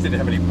 4, but it just didn't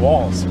have any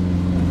balls.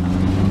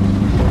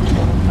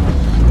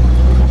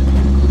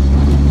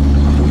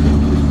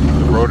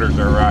 The rotors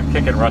are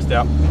kicking rust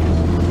out.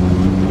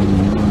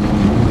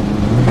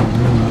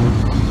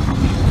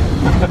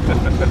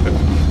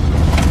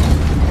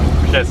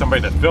 Wish I had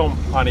somebody to film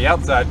on the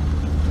outside.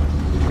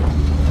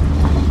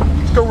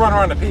 Let's go run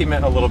around the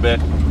pavement a little bit.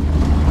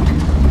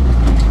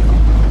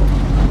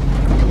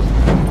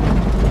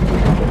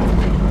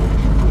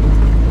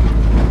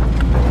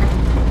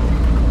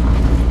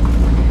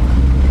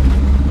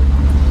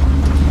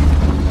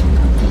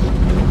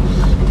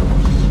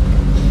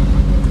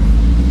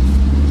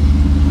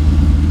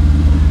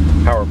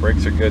 Power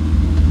brakes are good.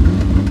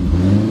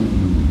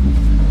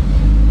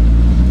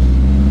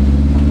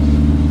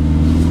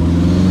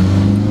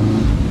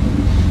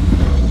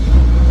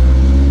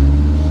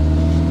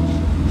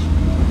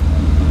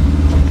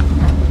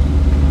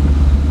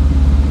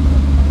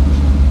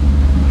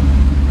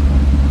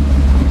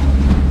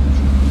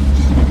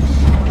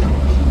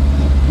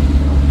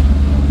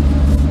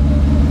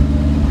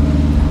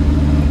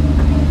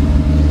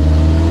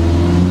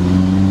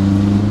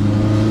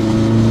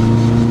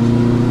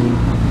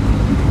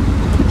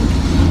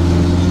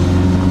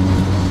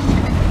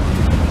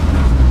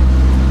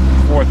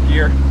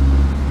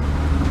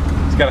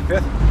 Got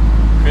a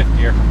fifth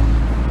gear.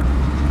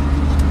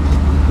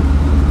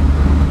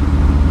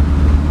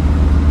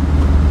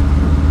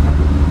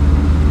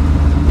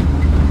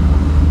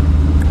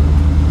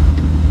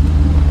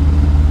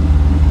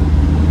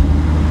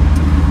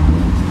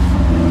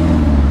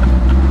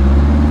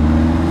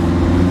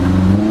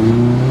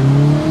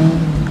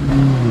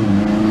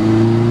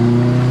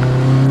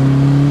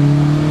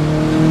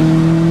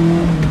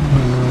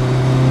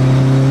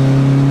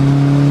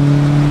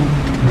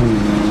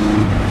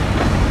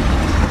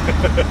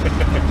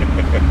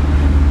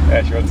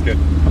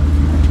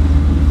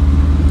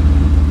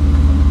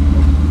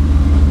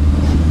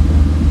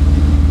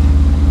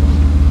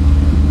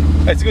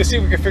 Let's go see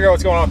if we can figure out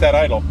what's going on with that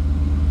idle.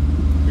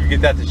 We can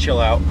get that to chill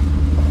out.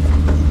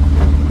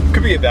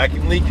 Could be a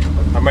vacuum leak.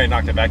 I might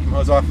knock the vacuum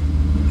hose off.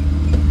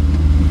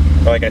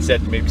 But like I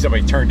said, maybe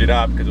somebody turned it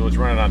up because it was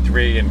running on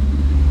 3 and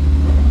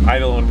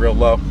idling real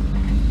low.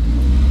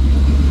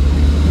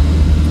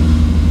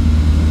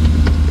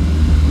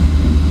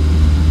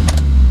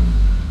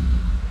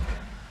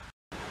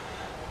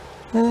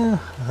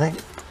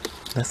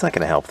 That's not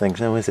going to help things,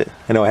 now is it?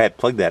 I know I had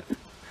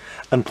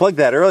unplugged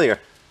that earlier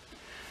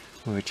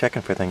when we were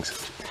checking for things.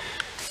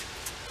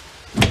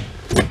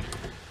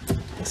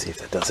 Let's see if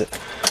that does it.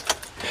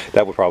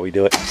 That would probably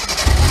do it.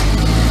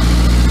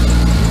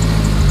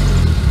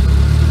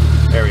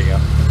 There we go.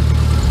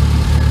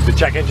 Did the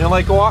check engine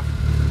light go off?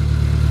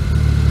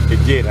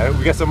 It did.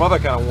 We got some other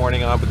kind of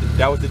warning on, but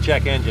that was the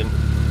check engine.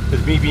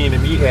 Because me being a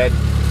meathead,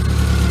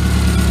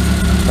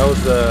 that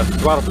was the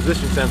throttle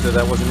position sensor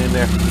that wasn't in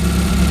there.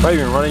 Probably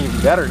even running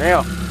even better now.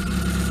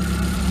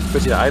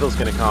 Especially the idle's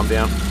going to calm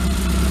down.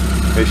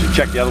 Maybe I should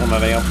check the other one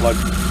that I unplugged.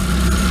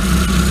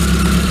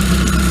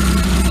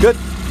 Good.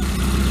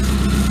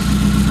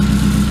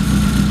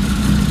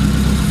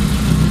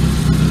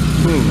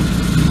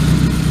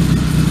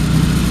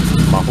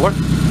 Muffler.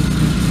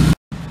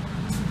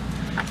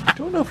 I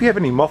don't know if we have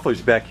any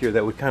mufflers back here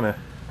that would kind of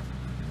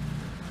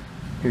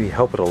maybe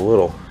help it a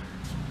little.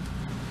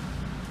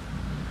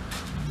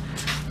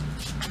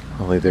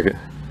 Only they're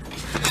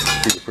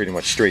pretty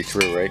much straight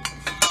through, right?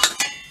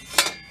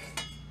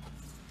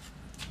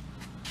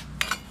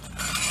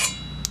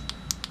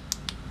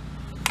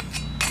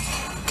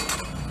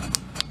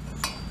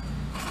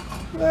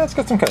 It's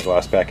got some kind of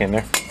glass back in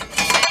there.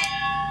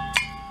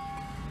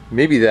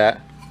 Maybe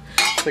that.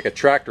 It's like a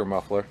tractor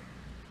muffler.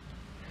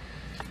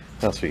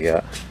 What else we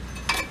got?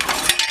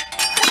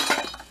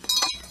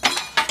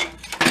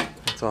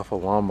 That's off a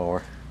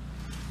lawnmower.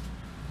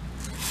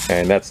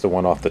 And that's the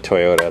one off the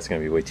Toyota. That's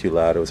going to be way too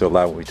loud. It was so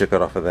loud when we took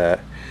it off of that.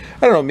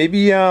 I don't know,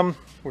 maybe,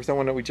 where's the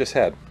one that we just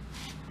had?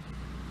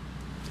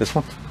 This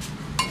one?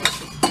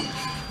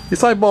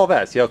 Let's eyeball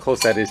that, see how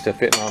close that is to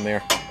fitting on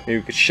there. Maybe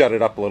we could shut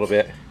it up a little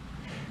bit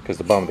because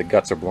the bottom of the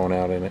guts are blown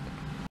out in it.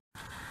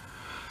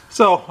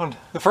 So on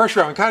the first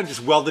round, we kind of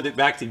just welded it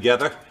back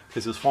together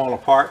because it was falling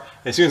apart.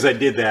 As soon as I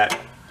did that,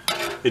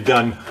 it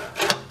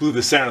blew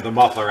the center of the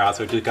muffler out,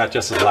 so it got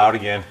just as loud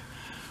again.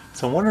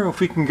 So I'm wondering if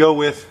we can go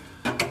with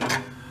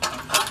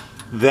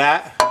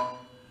that.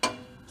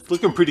 It's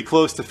looking pretty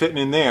close to fitting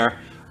in there.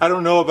 I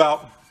don't know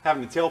about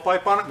having a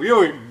tailpipe on it. We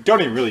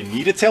don't even really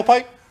need a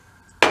tailpipe.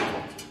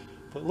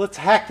 But let's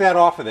hack that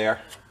off of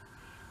there.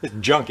 It's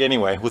junk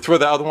anyway. We'll throw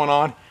the other one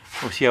on.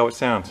 We'll see how it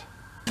sounds.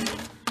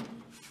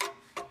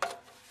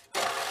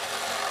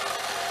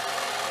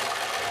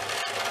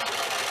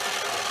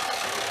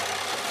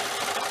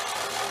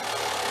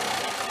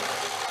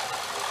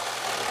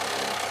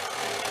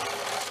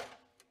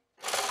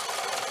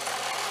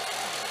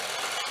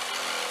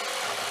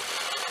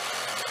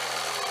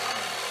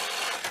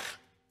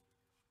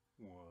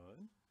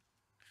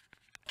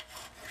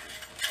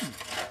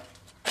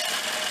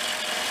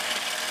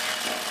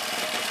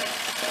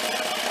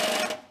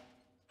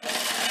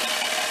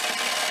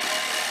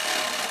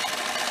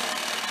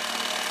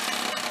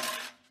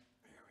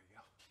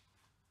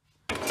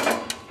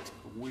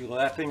 Wheel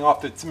that thing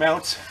off its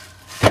mounts.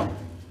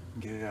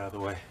 Get it out of the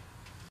way.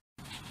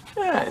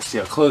 Let's see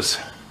how close.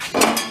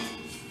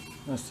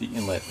 That's the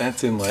inlet.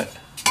 That's inlet.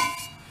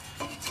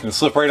 It's going to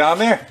slip right on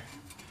there.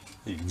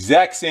 The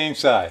exact same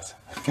size.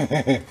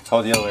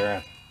 Hold the other way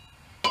around.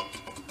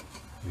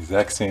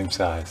 Exact same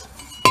size.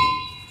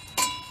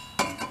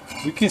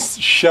 We can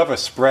shove a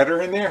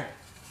spreader in there.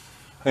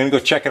 I'm going to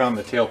go check it on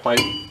the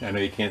tailpipe. I know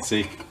you can't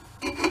see.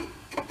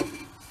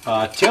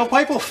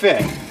 Tailpipe will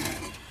fit.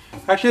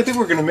 Actually, I think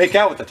we're going to make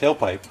out with the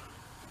tailpipe.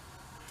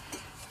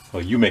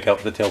 Well, you make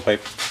out with the tailpipe.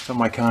 It's not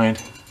my kind.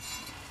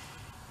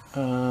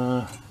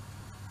 Yeah,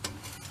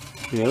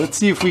 let's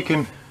see if we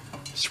can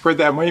spread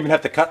that. I might even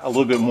have to cut a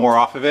little bit more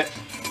off of it.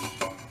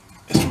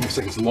 This one looks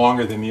like it's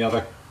longer than the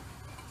other.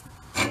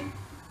 And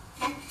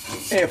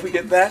if we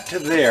get that to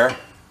there,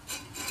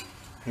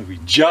 it'll be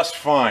just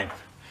fine. All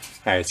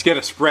right, let's get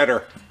a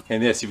spreader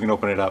and this, you can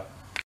open it up.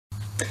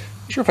 Not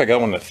sure if I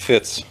got one that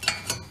fits.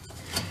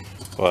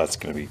 Well, that's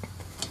going to be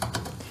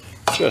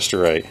just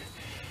right.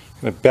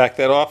 I'm going to back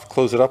that off,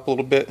 close it up a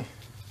little bit. I'm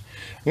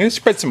going to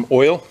spread some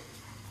oil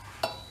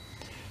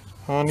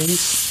on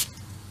these.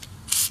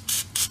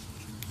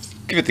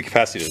 Give it the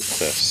capacity to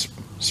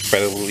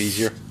spread it a little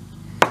easier.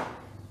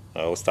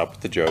 Oh, we'll stop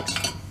with the jokes.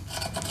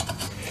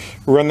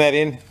 Run that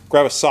in,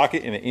 grab a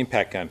socket and an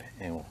impact gun,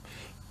 and we'll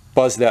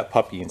buzz that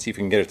puppy and see if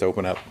we can get it to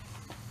open up.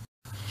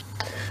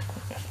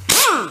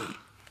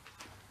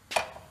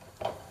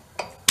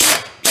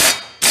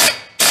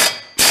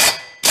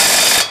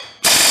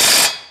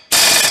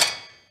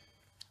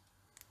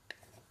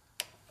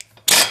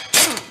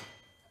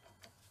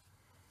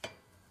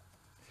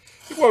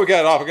 Before we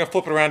got it off, we're going to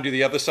flip it around and do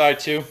the other side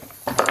too.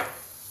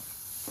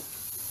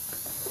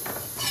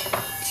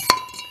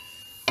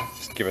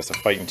 Just give us a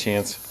fighting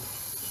chance.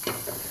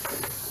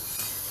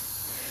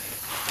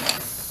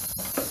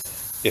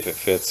 if it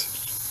fits.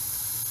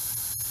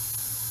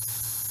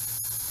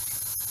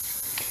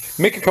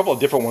 Make a couple of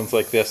different ones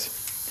like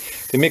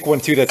this. They make one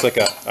too that's like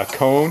a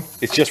cone.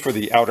 It's just for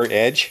the outer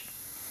edge.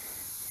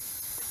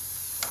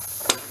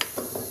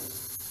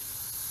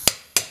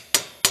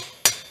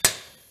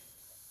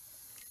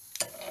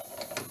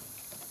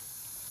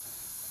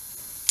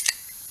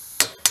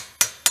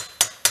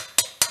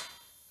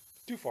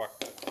 Too far.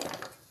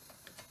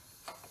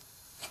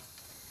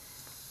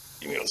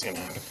 You knew it was gonna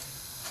happen.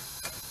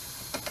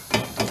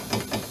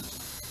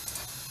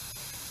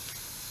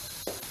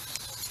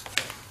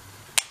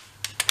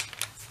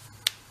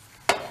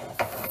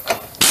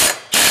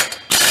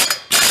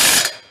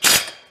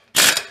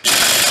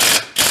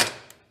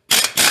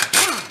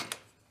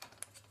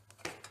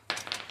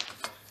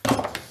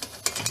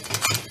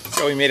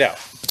 So we made out.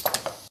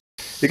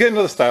 You get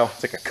another style,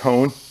 it's like a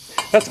cone.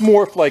 That's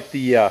more if like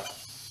the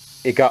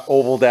it got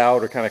ovaled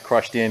out or kind of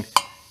crushed in.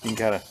 You can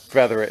kind of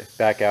feather it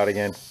back out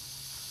again.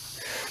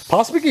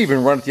 Possibly you could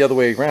even run it the other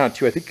way around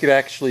too. I think you could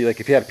actually,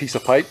 like if you had a piece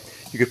of pipe,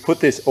 you could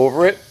put this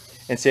over it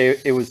and say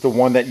it was the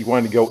one that you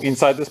wanted to go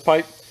inside this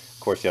pipe. Of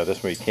course, yeah,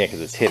 this one you can't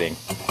because it's hitting.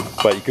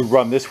 But you could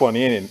run this one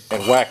in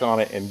and whack on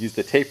it and use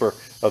the taper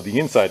of the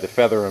inside to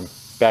feather them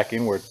back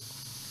inward.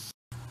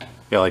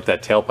 Yeah, like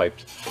that tailpipe.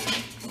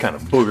 Kind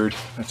of boogered.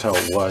 That's how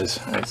it was.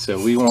 All right, so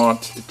we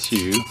want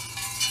to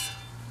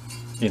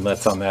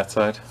inlets on that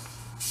side.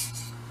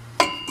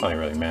 Nothing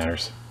really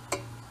matters.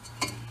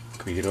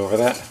 Can we get over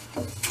that?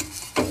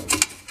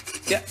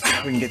 Yeah,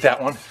 we can get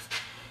that one.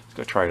 Let's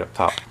go try it up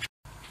top.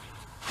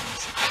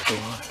 There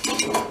we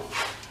go.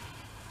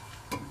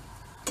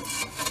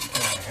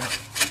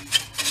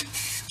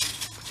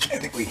 I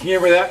think we can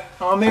hammer that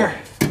on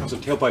there. How's the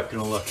tailpipe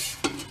gonna look?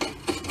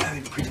 I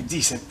think pretty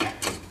decent.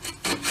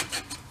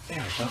 There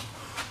we go.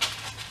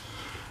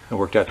 It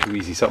worked out too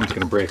easy. Something's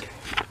gonna break.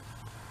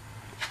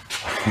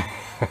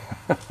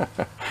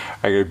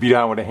 I gotta beat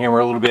on with a hammer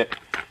a little bit,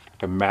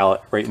 a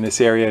mallet right in this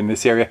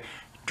area,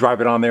 drive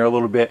it on there a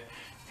little bit,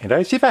 and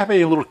I see if I have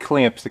any little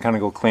clamps to kind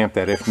of go clamp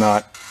that. If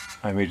not,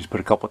 I may just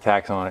put a couple of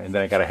tacks on it, and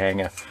then I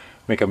gotta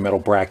make a metal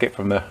bracket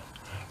from the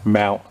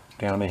mount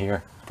down to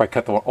here. If I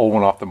cut the old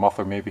one off the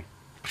muffler, maybe.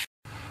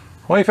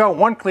 Only found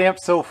one clamp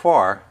so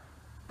far,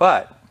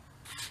 but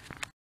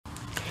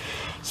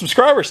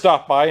subscriber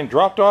stopped by and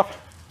dropped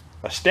off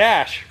a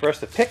stash for us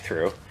to pick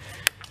through.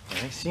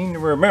 And I seem to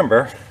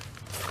remember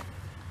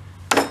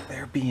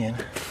there being,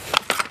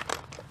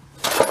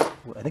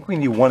 I think we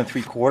need 1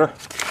 3/4.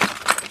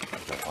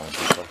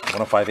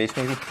 1 5/8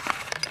 maybe.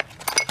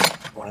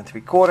 1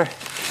 3/4.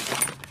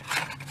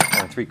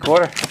 1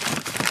 3/4.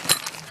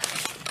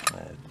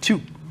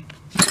 2.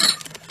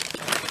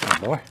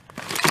 One more.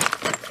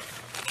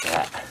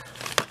 That.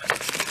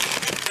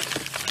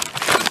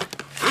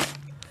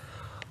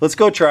 Let's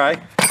go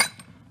try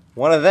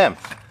one of them.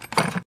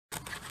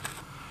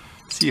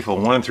 See if a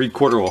 1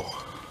 3/4 will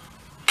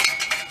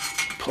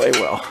play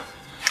well.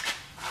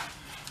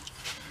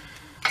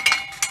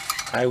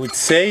 I would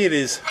say it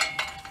is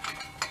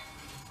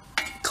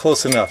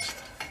close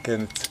enough.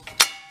 Again, it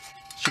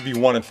should be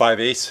 1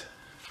 5/8,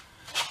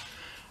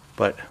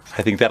 but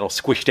I think that'll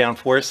squish down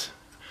for us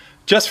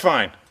just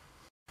fine.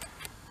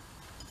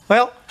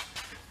 Well,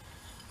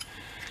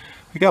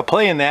 we got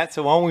play in that,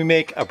 so when we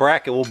make a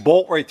bracket, we'll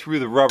bolt right through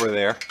the rubber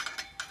there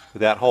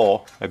with that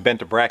hole. I bent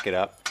the bracket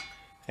up,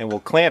 and we'll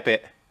clamp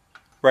it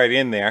right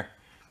in there,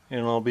 and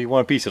it'll be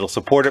one piece. It'll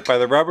support it by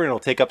the rubber, and it'll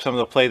take up some of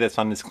the play that's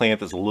on this clamp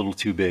that's a little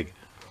too big.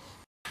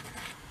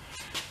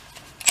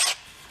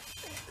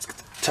 Let's get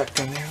that tucked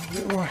in there a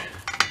little bit more.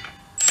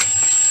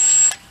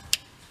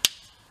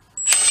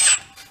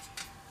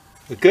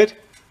 Look good?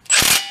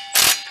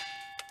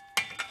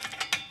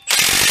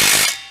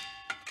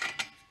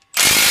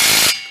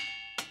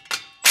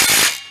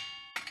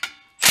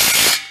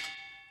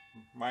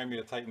 Remind me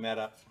to tighten that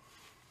up.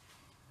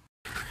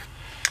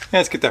 Yeah,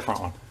 let's get that front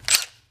one.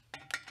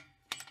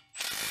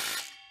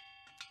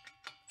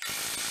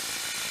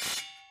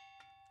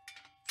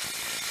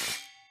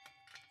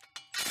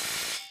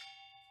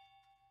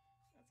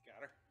 That's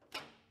got her.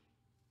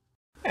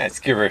 Yeah, let's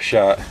give her a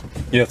shot.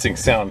 You know, this thing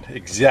sounds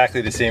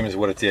exactly the same as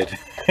what it did.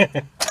 No,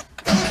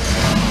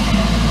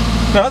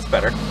 that's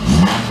better.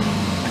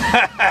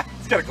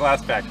 It's got a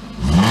glass pack.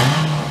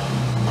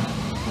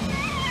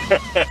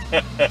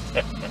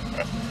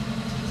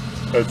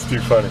 That's too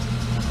funny.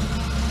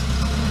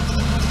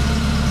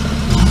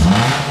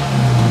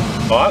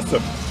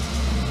 Awesome.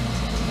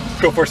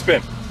 Go for a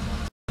spin.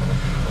 All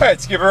right,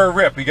 let's give her a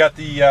rip. We got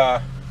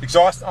the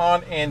exhaust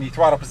on and the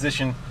throttle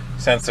position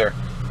sensor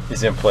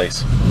is in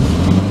place.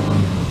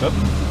 Oop,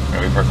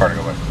 wait for a car to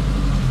go by.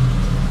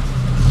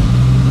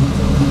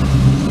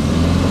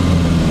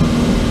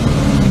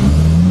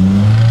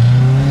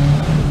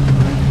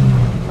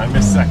 I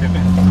missed second.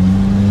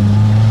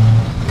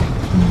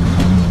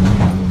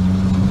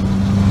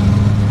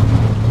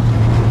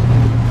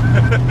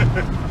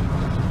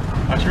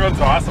 She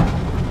runs awesome.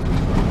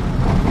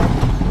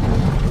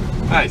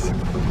 Nice.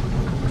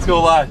 Let's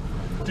go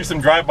do some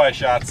drive-by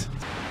shots.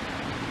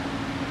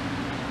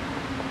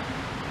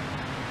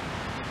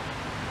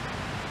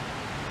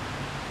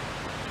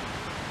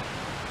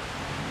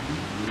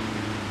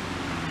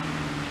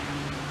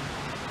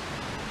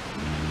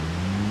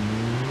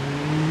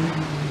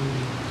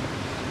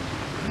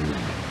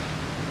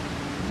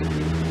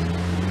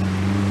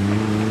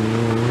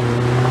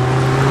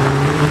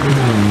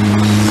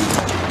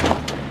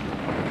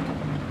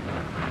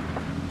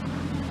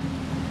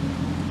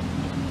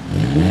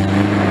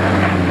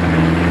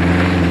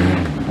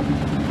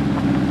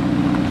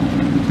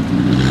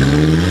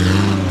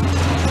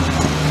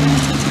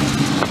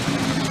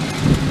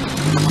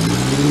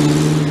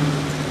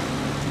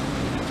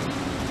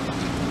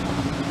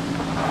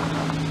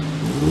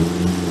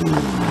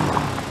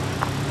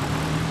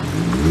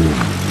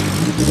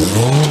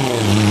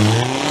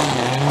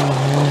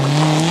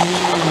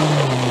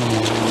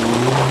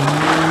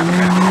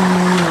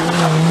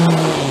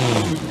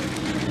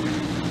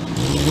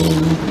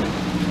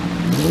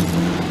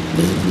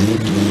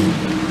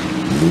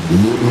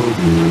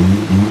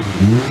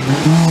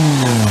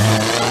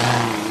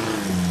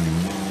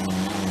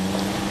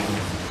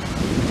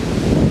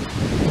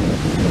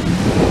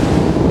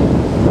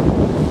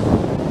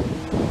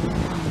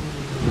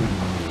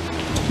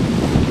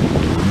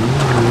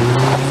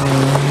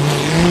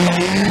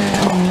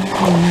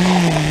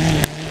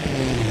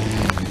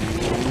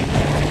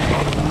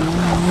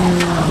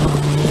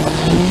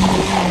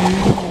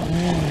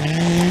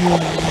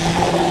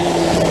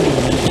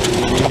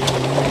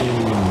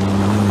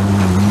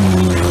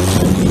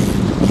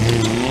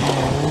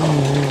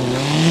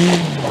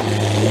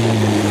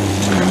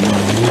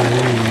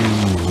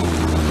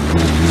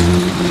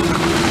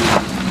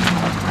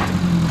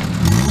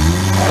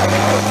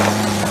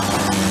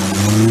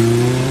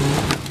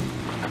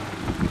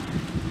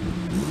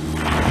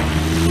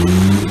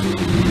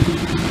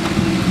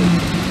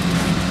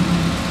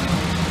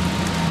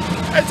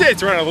 I'd say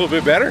it's running a little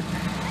bit better.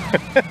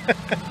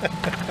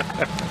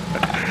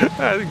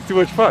 I think it's too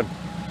much fun.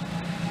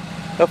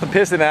 Nothing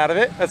pissing out of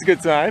it. That's a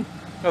good sign.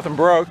 Nothing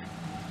broke.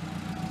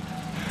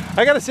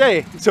 I gotta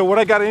say, so what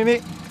I got in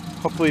it,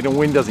 hopefully the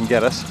wind doesn't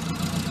get us.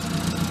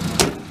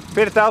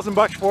 Paid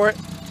 $1,000 for it,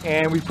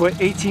 and we put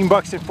 18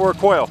 bucks in for a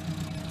coil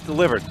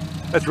delivered.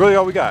 That's really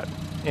all we got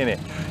in it.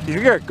 If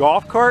you get a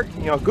golf cart,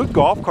 you know, good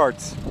golf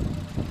carts,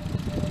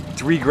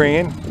 $3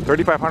 grand,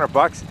 3,500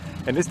 bucks.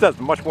 And this does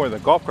much more than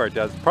the golf cart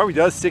does. Probably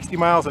does 60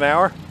 miles an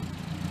hour.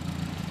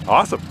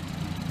 Awesome.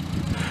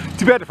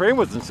 Too bad the frame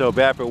wasn't so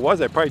bad. If it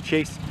was, I'd probably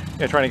chase, you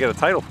know, trying to get a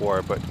title for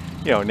it. But,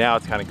 you know, now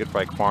it's kind of good for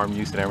like farm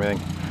use and everything.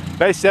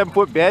 Nice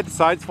 7-foot bed,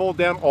 sides fold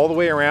down all the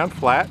way around,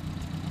 flat.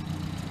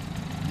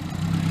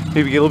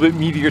 Maybe get a little bit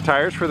meatier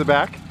tires for the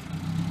back.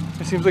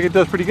 It seems like it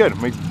does pretty good.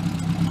 Maybe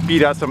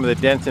beat out some of the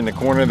dents in the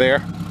corner there.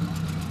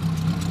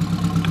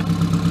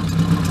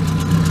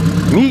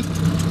 Neat.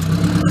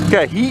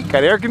 Got heat,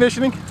 got air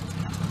conditioning.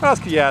 What else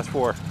could you ask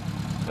for?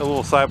 A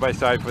little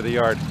side-by-side for the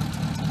yard.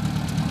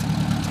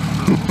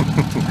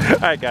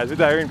 Alright guys, with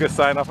that, we're going to go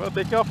sign off. Well,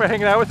 thank you all for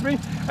hanging out with me.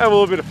 Have a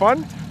little bit of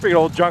fun. Bring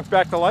old junk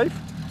back to life.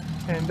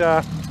 And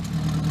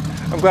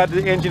I'm glad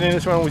the engine in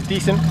this one was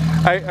decent.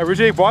 I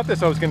originally bought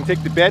this, I was going to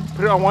take the bed,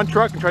 put it on one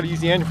truck, and try to use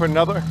the engine for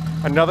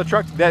another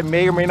truck. That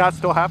may or may not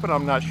still happen,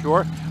 I'm not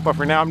sure. But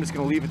for now, I'm just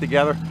going to leave it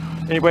together.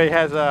 Anybody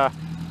has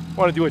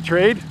want to do a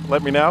trade,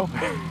 let me know.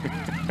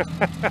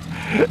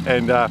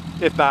 And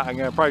if not, I'm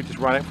going to probably just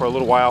run it for a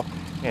little while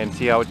and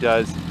see how it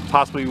does.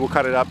 Possibly we'll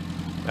cut it up,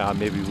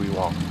 maybe we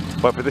won't.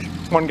 But for this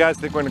one, guys,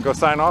 I think we're going to go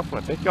sign off. I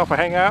want to thank y'all for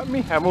hanging out with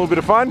me, having a little bit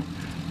of fun,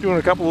 doing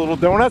a couple little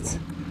donuts.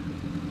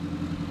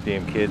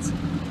 Damn kids.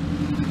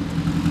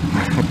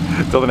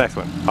 Till the next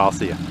one, I'll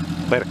see ya.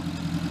 Later.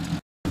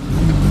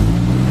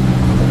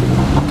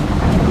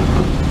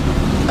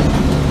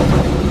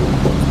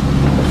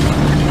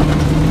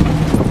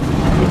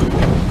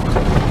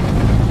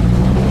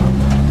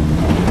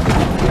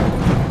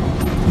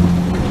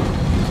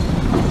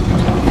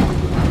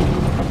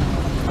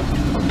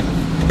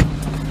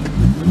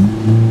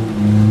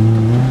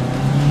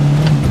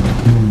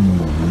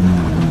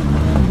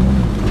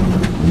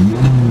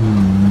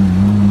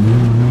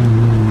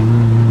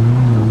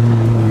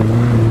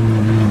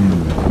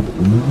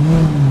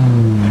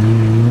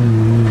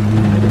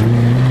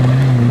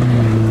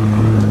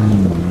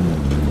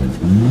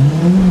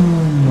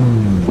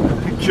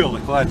 Kill the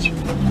clutch.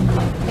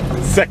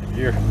 Second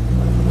gear.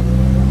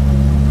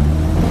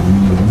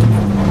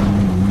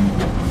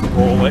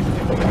 Roll it.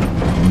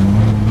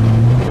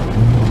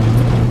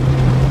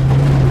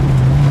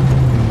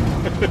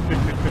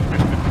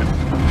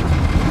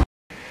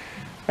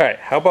 All right,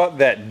 how about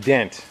that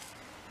dent?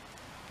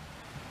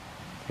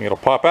 Think it'll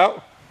pop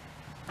out?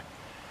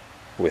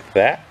 With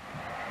that,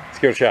 let's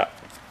give it a shot.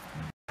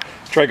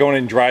 Let's try going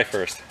in dry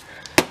first.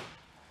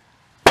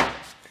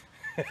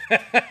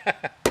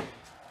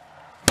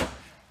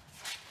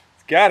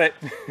 Got it.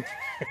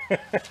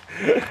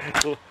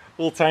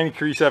 little tiny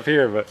crease up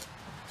here, but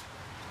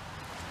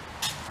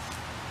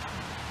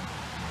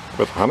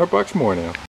worth $100 more now.